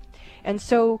alignment. And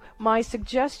so my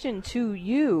suggestion to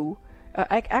you,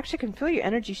 I actually can feel your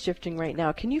energy shifting right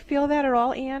now. Can you feel that at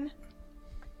all, Ann?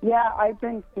 Yeah, I've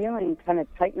been feeling kind of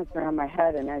tightness around my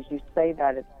head, and as you say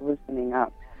that, it's loosening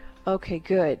up. Okay,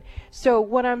 good. So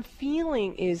what I'm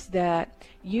feeling is that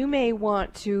you may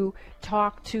want to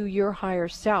talk to your higher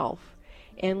self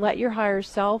and let your higher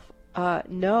self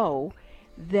know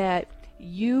that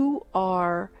you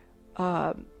are,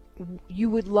 you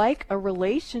would like a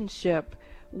relationship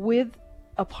with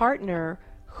a partner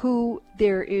who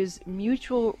there is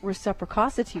mutual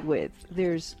reciprocity with.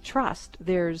 There's trust,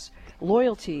 there's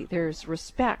loyalty, there's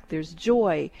respect, there's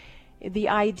joy. The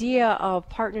idea of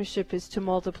partnership is to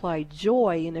multiply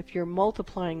joy, and if you're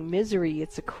multiplying misery,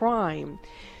 it's a crime.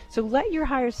 So let your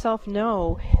higher self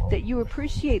know that you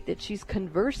appreciate that she's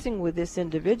conversing with this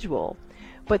individual,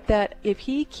 but that if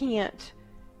he can't,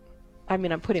 I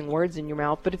mean, I'm putting words in your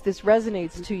mouth, but if this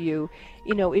resonates to you,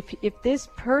 you know, if this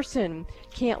person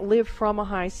can't live from a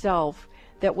high self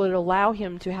that would allow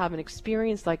him to have an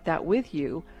experience like that with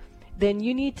you, then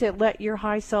you need to let your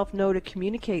high self know to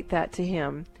communicate that to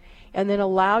him, and then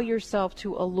allow yourself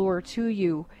to allure to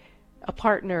you a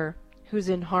partner who's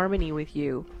in harmony with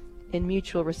you in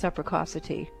mutual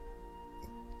reciprocity.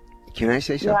 Can I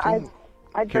say something? Yeah,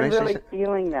 I've been really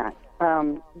feeling that.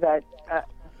 And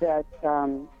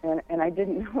I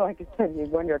didn't know, like I said, you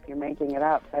wonder if you're making it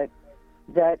up, but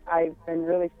that I've been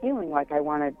really feeling like I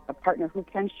wanted a partner who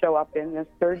can show up in this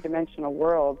third dimensional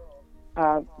world,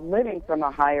 living from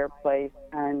a higher place,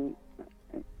 and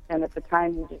at the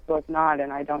time he just was not,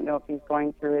 and I don't know if he's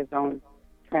going through his own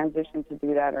transition to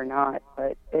do that or not,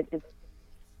 but it's.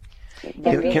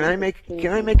 Can I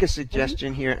make a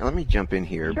suggestion here? Let me jump in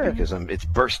here because it's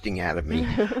bursting out of me.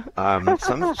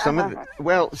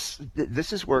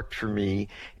 This has worked for me,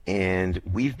 and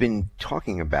we've been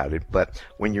talking about it. But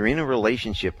when you're in a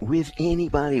relationship with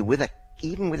anybody,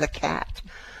 even with a cat,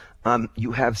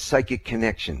 you have psychic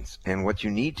connections, and what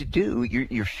you need to do,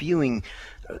 you're feeling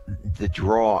the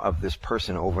draw of this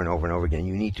person over and over and over again.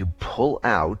 You need to pull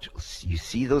out. You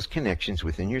see those connections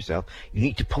within yourself. You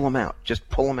need to pull them out. Just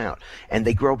pull them out, and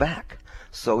they grow back.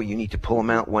 So you need to pull them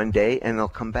out one day, and they'll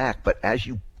come back. But as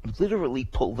you literally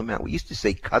pull them out, we used to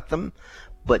say cut them,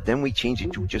 but then we changed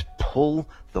it to just pull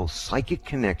those psychic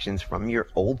connections from your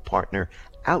old partner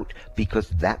out, because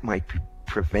that might be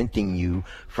preventing you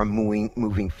from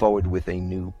moving forward with a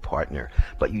new partner.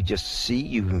 But you just see,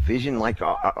 you envision, like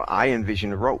I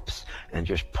envision ropes, and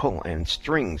just pull, and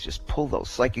strings, just pull those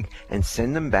psychic and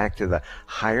send them back to the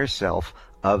higher self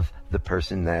of the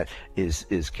person that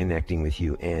is connecting with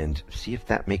you, and see if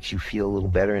that makes you feel a little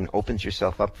better and opens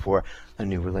yourself up for a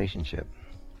new relationship.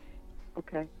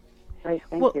 Okay. Great.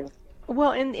 Thank you.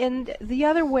 Well, and the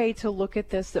other way to look at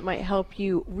this that might help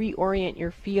you reorient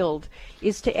your field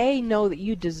is to know that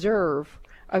you deserve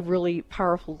a really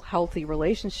powerful, healthy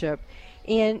relationship.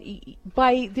 And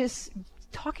by this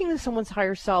talking to someone's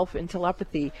higher self in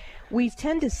telepathy, we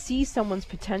tend to see someone's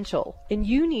potential, and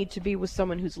you need to be with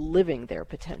someone who's living their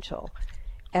potential,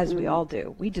 as we all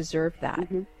do. We deserve that.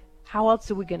 How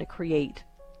else are we going to create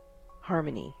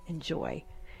harmony and joy?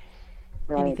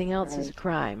 Anything else is a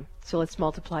crime. So let's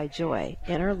multiply joy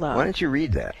and our love. Why don't you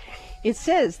read that? It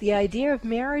says, the idea of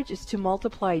marriage is to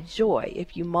multiply joy.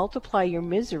 If you multiply your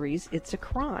miseries, it's a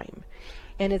crime.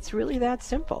 And it's really that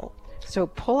simple. So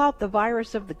pull out the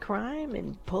virus of the crime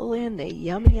and pull in the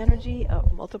yummy energy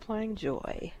of multiplying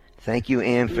joy. Thank you,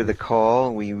 Anne, for the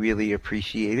call. We really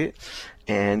appreciate it.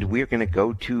 And we're going to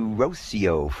go to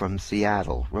Rocio from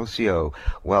Seattle. Rocio,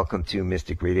 welcome to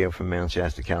Mystic Radio from Mount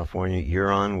Shasta, California.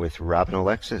 You're on with Robin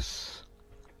Alexis.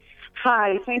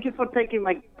 Hi, thank you for taking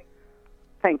my...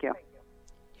 Thank you.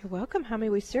 You're welcome. How may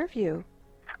we serve you?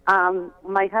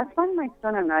 My husband, my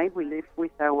son, and I, we live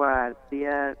with our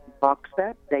dear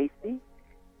boxer, Daisy.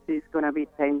 She's going to be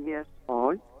 10 years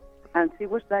old. And she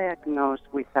was diagnosed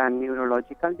with a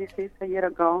neurological disease a year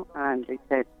ago, and they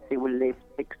said she will live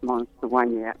 6 months to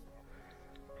 1 year.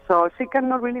 So she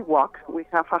cannot really walk. We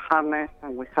have a harness,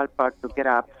 and we help her to get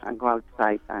up and go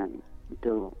outside and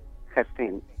do her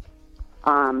thing.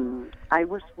 I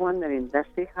was wondering, does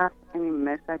she have any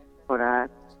message for us?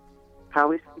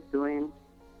 How is she doing?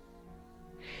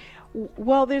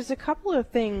 Well, there's a couple of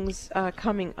things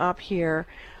coming up here.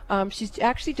 She's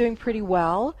actually doing pretty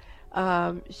well.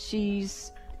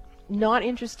 She's not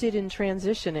interested in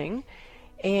transitioning,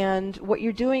 and what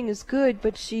you're doing is good,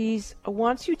 but she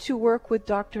wants you to work with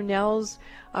Dr. Nels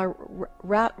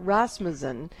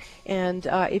Rasmussen, and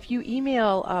if you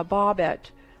email Bob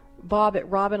at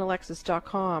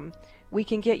robinalexis.com, we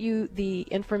can get you the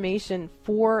information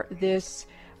for this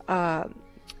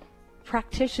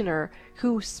practitioner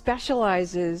who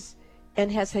specializes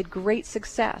and has had great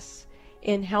success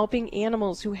in helping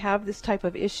animals who have this type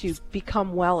of issue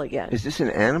become well again. Is this an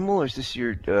animal, or is this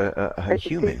your a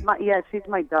human? Yes, she's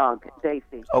my dog,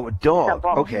 Daisy. Oh, a dog.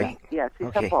 Okay. Yes, she's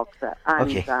a boxer,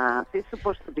 and she's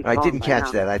supposed to be. I didn't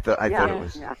catch that. I thought it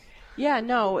was. Yeah,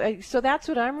 no. So that's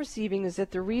what I'm receiving, is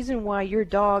that the reason why your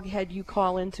dog had you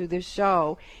call into this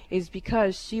show is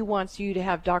because she wants you to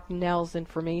have Dr. Nell's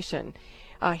information.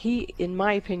 He, in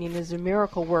my opinion, is a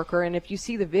miracle worker, and if you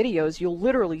see the videos, you'll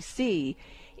literally see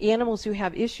animals who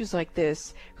have issues like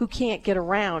this who can't get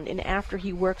around, and after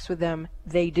he works with them,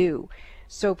 they do.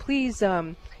 So please,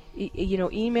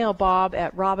 email Bob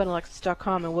at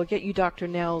robinalexis.com, and we'll get you Dr.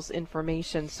 Nell's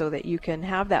information so that you can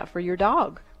have that for your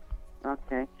dog.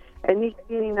 Okay.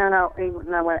 Anything in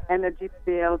our energy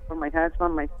field for my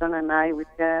husband, my son, and I with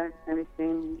her?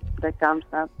 Anything that comes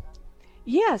up?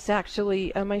 Yes,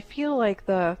 actually, I feel like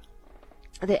the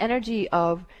energy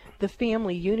of the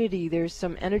family unity, there's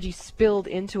some energy spilled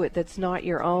into it that's not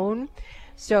your own.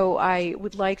 So I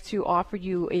would like to offer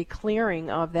you a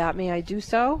clearing of that. May I do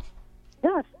so?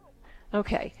 Yes.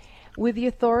 Okay. With the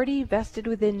authority vested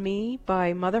within me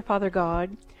by Mother, Father,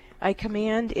 God, I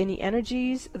command any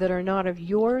energies that are not of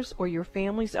yours or your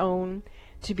family's own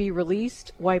to be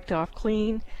released, wiped off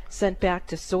clean, sent back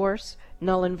to source,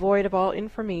 null and void of all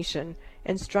information,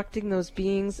 instructing those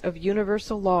beings of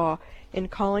universal law in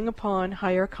calling upon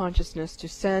higher consciousness to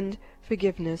send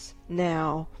forgiveness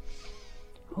now.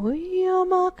 Uyamakaya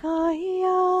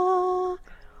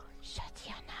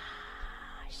Shatyana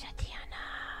Shatyana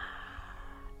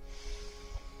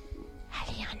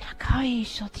Haryana Kai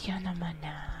Shatyana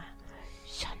Mana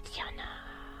Shatyana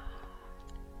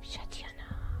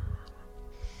Shatyana.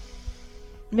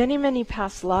 Many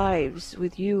past lives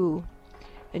with you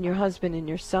and your husband and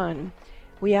your son.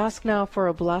 We ask now for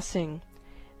a blessing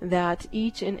that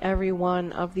each and every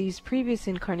one of these previous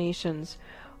incarnations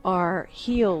are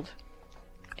healed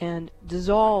and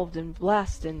dissolved and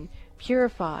blessed and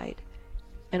purified,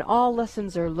 and all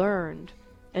lessons are learned,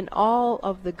 and all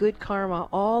of the good karma,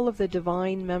 all of the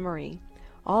divine memory,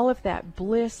 all of that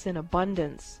bliss and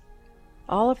abundance,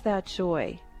 all of that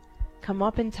joy come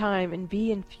up in time and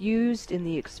be infused in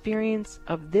the experience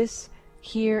of this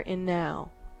here and now,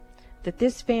 that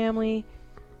this family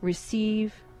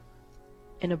receive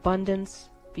an abundance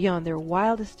beyond their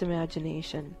wildest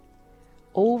imagination,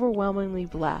 overwhelmingly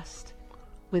blessed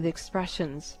with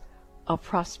expressions of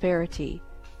prosperity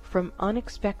from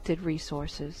unexpected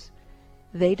resources.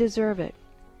 They deserve it.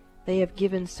 They have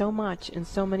given so much in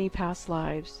so many past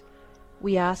lives.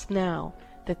 We ask now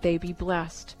that they be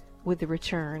blessed with the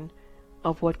return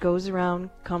of what goes around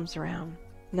comes around.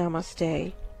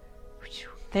 Namaste.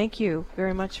 Thank you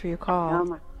very much for your call.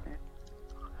 Namaste.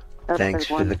 Thanks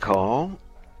for the call.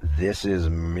 This is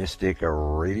Mystic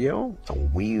Radio.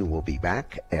 We will be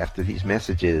back after these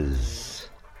messages.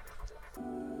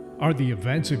 Are the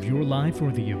events of your life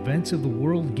or the events of the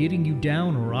world getting you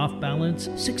down or off balance?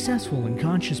 Successful and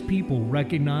conscious people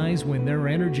recognize when their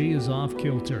energy is off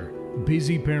kilter.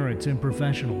 Busy parents and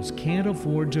professionals can't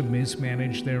afford to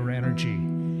mismanage their energy.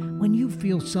 When you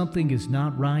feel something is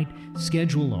not right,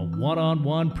 schedule a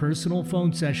one-on-one personal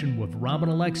phone session with Robin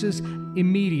Alexis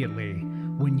immediately.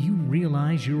 When you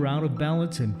realize you're out of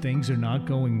balance and things are not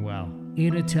going well.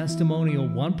 In a testimonial,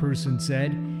 one person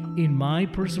said, "In my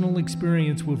personal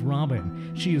experience with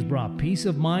Robin, she has brought peace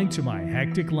of mind to my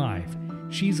hectic life.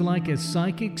 She's like a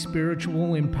psychic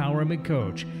spiritual empowerment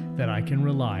coach that I can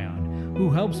rely on, who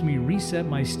helps me reset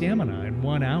my stamina in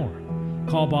 1 hour."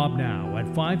 Call Bob now at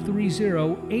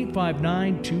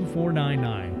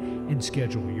 530-859-2499 and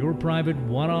schedule your private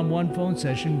one-on-one phone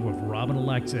session with Robin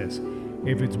Alexis.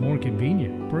 If it's more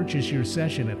convenient, purchase your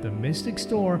session at the Mystic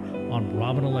Store on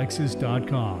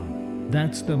RobinAlexis.com.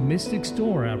 That's the Mystic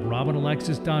Store at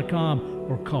RobinAlexis.com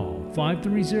or call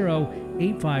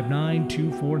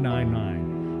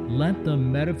 530-859-2499. Let the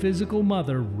metaphysical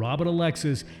mother, Robin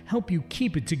Alexis, help you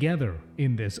keep it together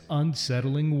in this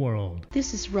unsettling world.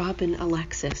 This is Robin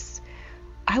Alexis.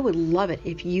 I would love it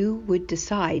if you would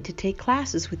decide to take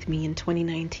classes with me in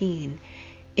 2019.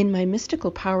 In my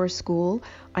Mystical Power School,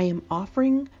 I am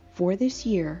offering for this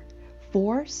year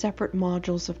 4 separate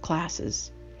modules of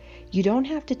classes. You don't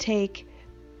have to take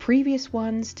previous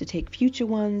ones to take future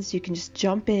ones. You can just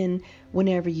jump in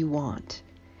whenever you want.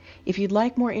 If you'd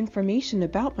like more information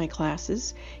about my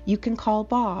classes, you can call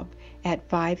Bob at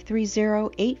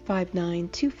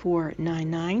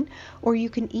 530-859-2499, or you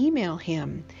can email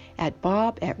him at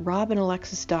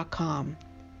bob@robinalexis.com.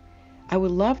 I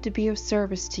would love to be of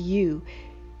service to you,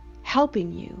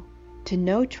 helping you to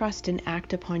know, trust, and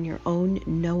act upon your own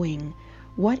knowing.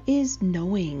 What is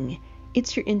knowing?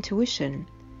 It's your intuition,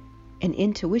 and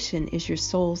intuition is your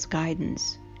soul's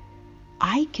guidance.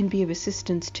 I can be of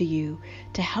assistance to you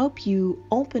to help you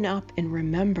open up and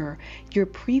remember your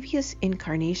previous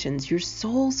incarnations, your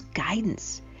soul's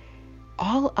guidance,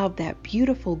 all of that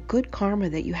beautiful good karma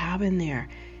that you have in there.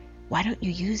 Why don't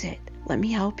you use it? Let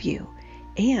me help you.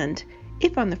 And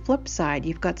if on the flip side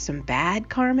you've got some bad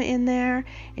karma in there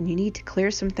and you need to clear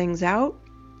some things out,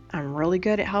 I'm really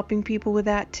good at helping people with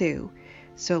that too.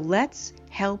 So let's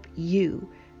help you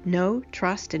know,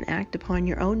 trust, and act upon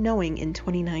your own knowing in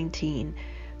 2019.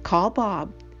 Call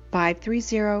Bob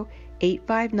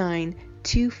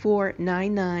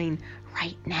 530-859-2499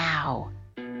 right now.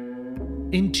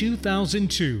 In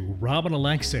 2002, Robin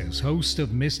Alexis, host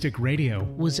of Mystic Radio,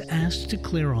 was asked to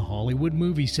clear a Hollywood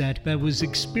movie set that was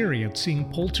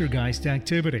experiencing poltergeist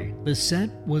activity. The set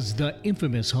was the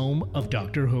infamous home of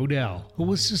Dr. Hodel, who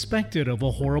was suspected of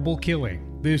a horrible killing.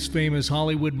 This famous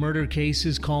Hollywood murder case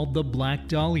is called the Black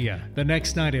Dahlia. The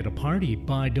next night at a party,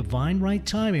 by divine right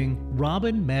timing,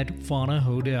 Robin met Fauna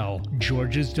Hodel,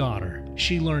 George's daughter.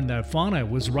 She learned that Fauna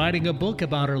was writing a book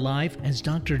about her life as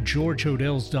Dr. George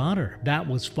Hodel's daughter. That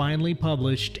was finally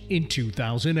published in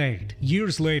 2008.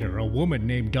 Years later, a woman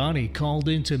named Donnie called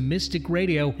into Mystic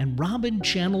Radio, and Robin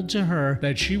channeled to her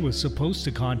that she was supposed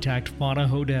to contact Fauna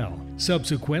Hodel.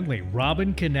 Subsequently,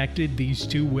 Robin connected these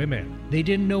two women. They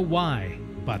didn't know why,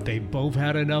 but they both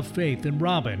had enough faith in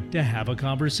Robin to have a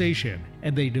conversation,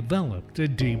 and they developed a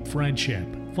deep friendship.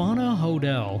 Fauna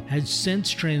Hodel has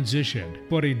since transitioned,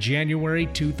 but in January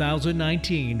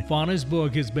 2019, Fauna's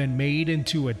book has been made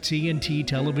into a TNT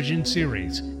television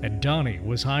series, and Donnie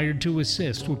was hired to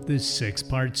assist with this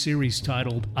 6-part series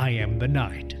titled I Am the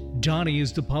Night. Donnie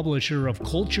is the publisher of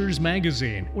Cultures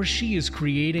Magazine, where she is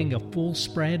creating a full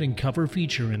spread and cover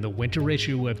feature in the winter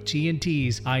issue of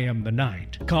TNT's I Am the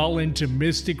Night. Call into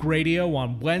Mystic Radio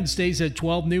on Wednesdays at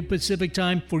 12 noon Pacific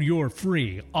Time for your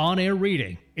free on-air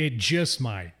reading. It just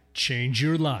might change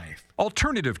your life.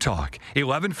 Alternative Talk,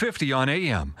 1150 on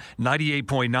AM,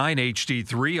 98.9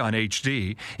 HD3 on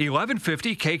HD,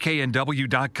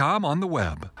 1150kknw.com on the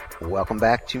web. Welcome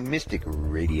back to Mystic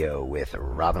Radio with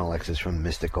Robin Alexis from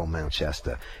Mystical Mount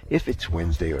Shasta. If it's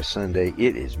Wednesday or Sunday,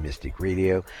 it is Mystic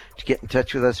Radio. To get in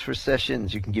touch with us for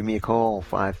sessions, you can give me a call,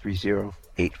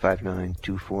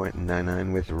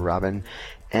 530-859-2499 with Robin.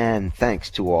 And thanks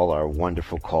to all our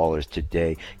wonderful callers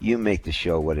today. You make the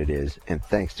show what it is. And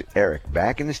thanks to Eric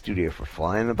back in the studio for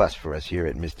flying the bus for us here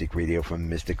at Mystic Radio from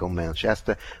Mystical Mount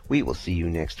Shasta. We will see you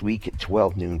next week at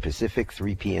 12 noon Pacific,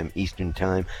 3 p.m. Eastern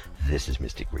Time. This is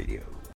Mystic Radio.